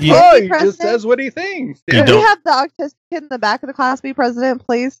don't. He just says what he thinks. Can we have the autistic kid in the back of the class be president,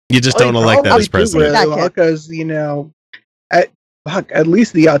 please? You just don't elect that as president. Because, at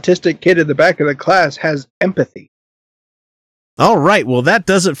least the autistic kid in the back of the class has empathy. All right, well, that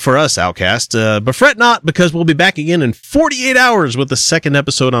does it for us, Outcast. But fret not, because we'll be back again in 48 hours with the second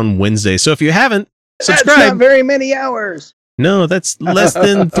episode on Wednesday. So if you haven't, subscribe. That's not very many hours. No, that's less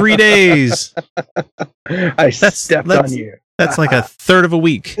than 3 days. I stepped on you. That's like a third of a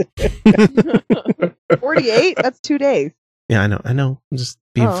week. 48? That's 2 days. Yeah, I know. I'm just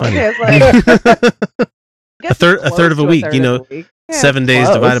being funny. Okay, a third of a week, 7 days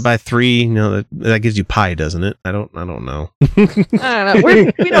divided by 3, that gives you pi, doesn't it? I don't know. I don't know.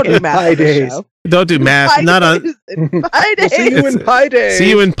 We don't do math. Pi days. Don't do math. Not on pi days. See you in pi days.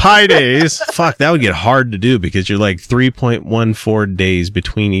 See you in pi days. Fuck, that would get hard to do because you're like 3.14 days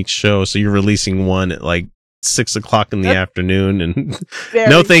between each show, so you're releasing one at like 6 o'clock in the afternoon, and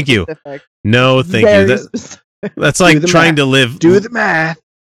no, thank you. No, thank you. That's like trying to live. Do the math.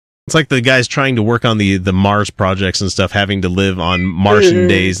 It's like the guys trying to work on the Mars projects and stuff, having to live on Martian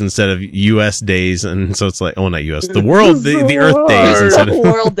days instead of U.S. days, and so it's like, oh, not U.S. The world, the Earth days instead of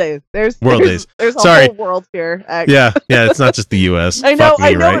world days. There's a whole world here. Actually. Yeah, it's not just the U.S. I know.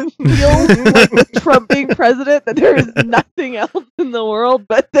 Right? It feels like with Trump being president that there is nothing else in the world,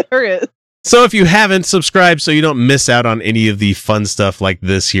 but there is. So if you haven't, subscribe so you don't miss out on any of the fun stuff like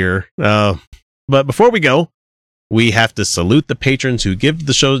this here. But before we go, we have to salute the patrons who give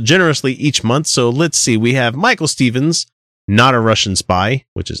the show generously each month. So let's see. We have Michael Stevens, Not a Russian Spy,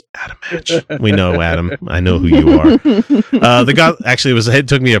 which is Adam Hatch. We know Adam. I know who you are. The guy actually it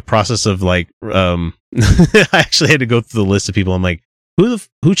took me a process of like, I actually had to go through the list of people. I'm like, who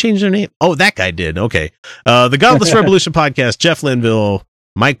changed their name? Oh, that guy did. Okay. The Godless Revolution podcast, Jeff Linville,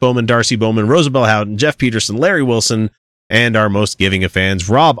 Mike Bowman, Darcy Bowman, Rosabelle Howden, Jeff Peterson, Larry Wilson, and our most giving of fans,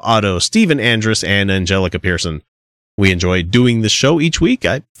 Rob Otto, Stephen Andrus, and Angelica Pearson. We enjoy doing this show each week.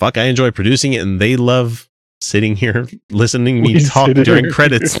 I enjoy producing it, and they love sitting here listening to me talk during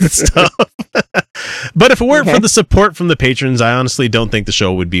credits and stuff. But if it weren't for the support from the patrons, I honestly don't think the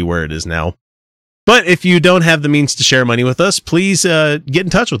show would be where it is now. But if you don't have the means to share money with us, please get in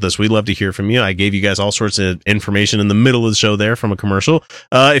touch with us. We'd love to hear from you. I gave you guys all sorts of information in the middle of the show there from a commercial.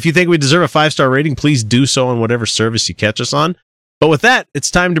 If you think we deserve a 5-star rating, please do so on whatever service you catch us on. But with that, it's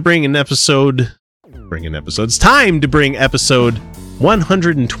time to bring episode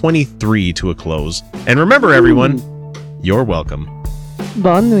 123 to a close. And remember, everyone, you're welcome.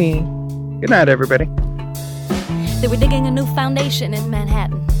 Bonne nuit. Good night, everybody. They were digging a new foundation in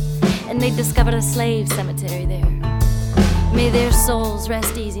Manhattan, and they discovered a slave cemetery there. May their souls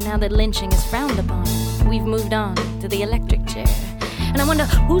rest easy now that lynching is frowned upon. We've moved on to the electric chair. And I wonder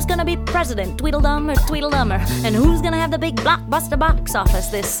who's gonna be president, Tweedledum or Tweedledummer, and who's gonna have the big blockbuster box office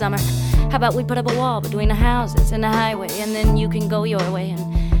this summer. How about we put up a wall between the houses and the highway, and then you can go your way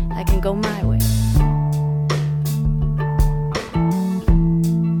and I can go my way.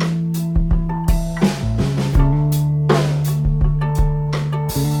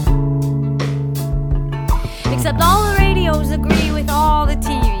 Except all the radios agree with all the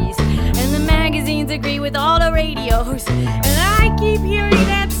TVs, and the magazines agree with all the radios, and I keep hearing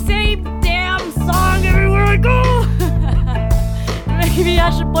that same damn song everywhere I go. Maybe I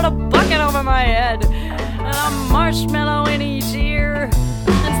should put a bucket over my head and a marshmallow in each ear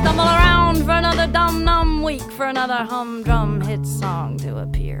and stumble around for another dum-dum week for another humdrum hit song to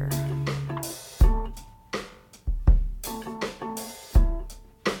appear.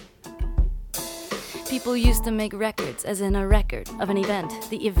 People used to make records, as in a record of an event,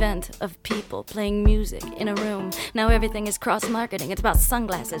 the event of people playing music in a room. Now everything is cross-marketing. It's about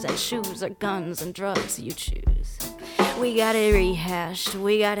sunglasses and shoes or guns and drugs. You choose. We got it rehashed,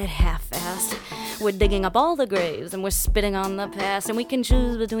 we got it half-assed. We're digging up all the graves and we're spitting on the past. And we can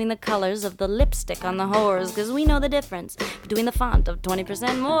choose between the colors of the lipstick on the whores, 'cause we know the difference between the font of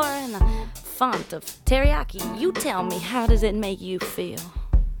 20% more and the font of teriyaki. You tell me, how does it make you feel?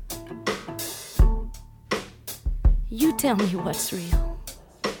 You tell me what's real.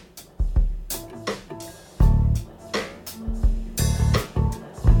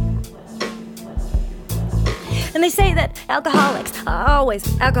 And they say that alcoholics are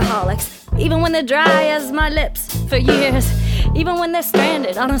always alcoholics, even when they're dry as my lips for years, even when they're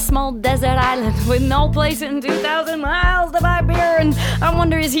stranded on a small desert island with no place in 2,000 miles to buy beer. And I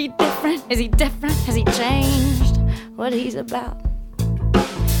wonder, is he different? Is he different? Has he changed what he's about?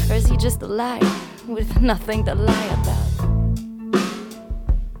 Or is he just a liar with nothing to lie about?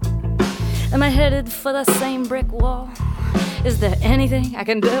 Am I headed for the same brick wall? Is there anything I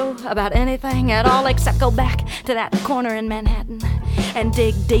can do about anything at all except go back to that corner in Manhattan and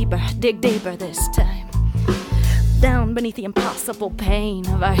dig deeper this time? Down beneath the impossible pain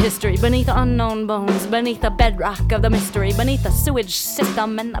of our history, beneath unknown bones, beneath the bedrock of the mystery, beneath the sewage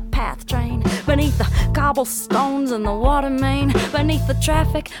system and the path train, beneath the cobblestones and the water main, beneath the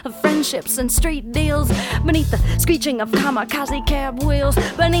traffic of friendships and street deals, beneath the screeching of kamikaze cab wheels,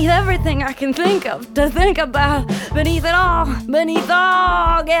 beneath everything I can think of to think about, beneath it all,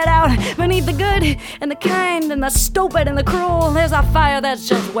 get out, beneath the good and the kind and the stupid and the cruel, there's a fire that's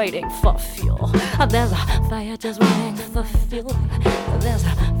just waiting for fuel. There's a fire just waiting for fuel. There's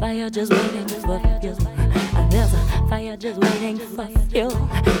a fire just waiting for fuel. There's a fire just waiting for fuel.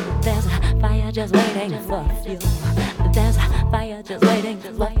 There's a fire just waiting for fuel. There's a fire just waiting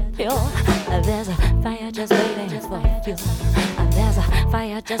for fuel. There's a fire just waiting for fuel. There's a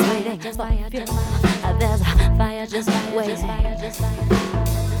fire just waiting for fuel. There's a fire just waiting.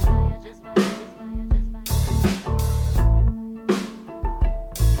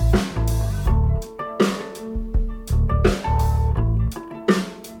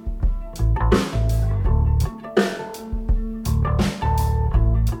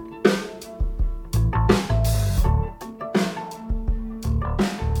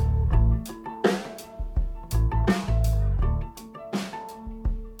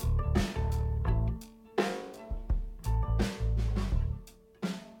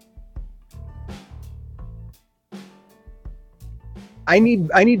 I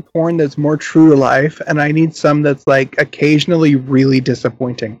need porn that's more true to life, and I need some that's like occasionally really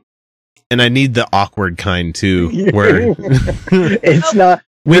disappointing. And I need the awkward kind too, where it's not.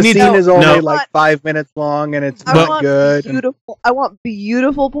 The scene is only like 5 minutes long, and it's not good. I want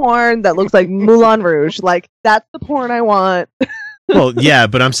beautiful porn that looks like Moulin Rouge. Like, that's the porn I want. Well, yeah,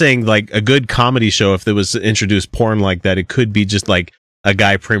 but I'm saying like a good comedy show. If there was introduced porn like that, it could be just like a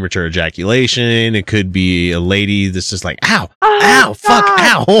guy premature ejaculation. It could be a lady that's just like, ow, ow, fuck,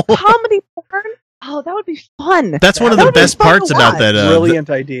 ow. Comedy porn? Oh, that would be fun. That's one of the best parts about that.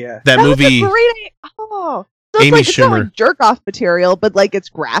 Brilliant idea. That movie. Great. Oh, so Amy it's Schumer. not like jerk off material, but like it's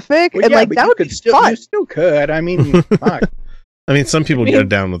graphic, Well, and yeah, like but that you would be could still, fun. You still could. I mean, fuck. I mean, some people get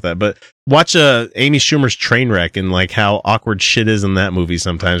down with that, but watch Amy Schumer's Trainwreck and like how awkward shit is in that movie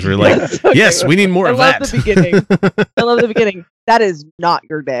sometimes. We're like, Yes, okay. yes, we need more of that. I love the beginning. That is not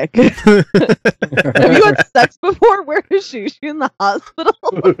your dick. Have you had sex before? Where is she? Is she in the hospital?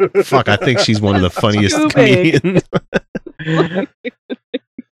 Fuck, I think she's one of the funniest Too big. comedians.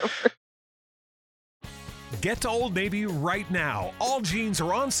 Get to Old Navy right now. All jeans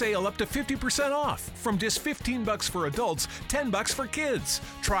are on sale up to 50% off. From just $15 for adults, $10 for kids.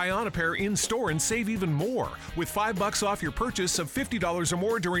 Try on a pair in-store and save even more with $5 off your purchase of $50 or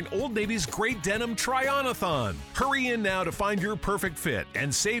more during Old Navy's Great Denim Try-On-a-thon. Hurry in now to find your perfect fit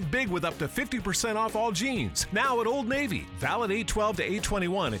and save big with up to 50% off all jeans. Now at Old Navy. Valid 8/12 to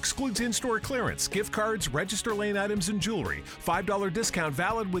 8/21. Excludes in-store clearance, gift cards, register lane items, and jewelry. $5 discount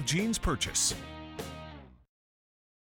valid with jeans purchase.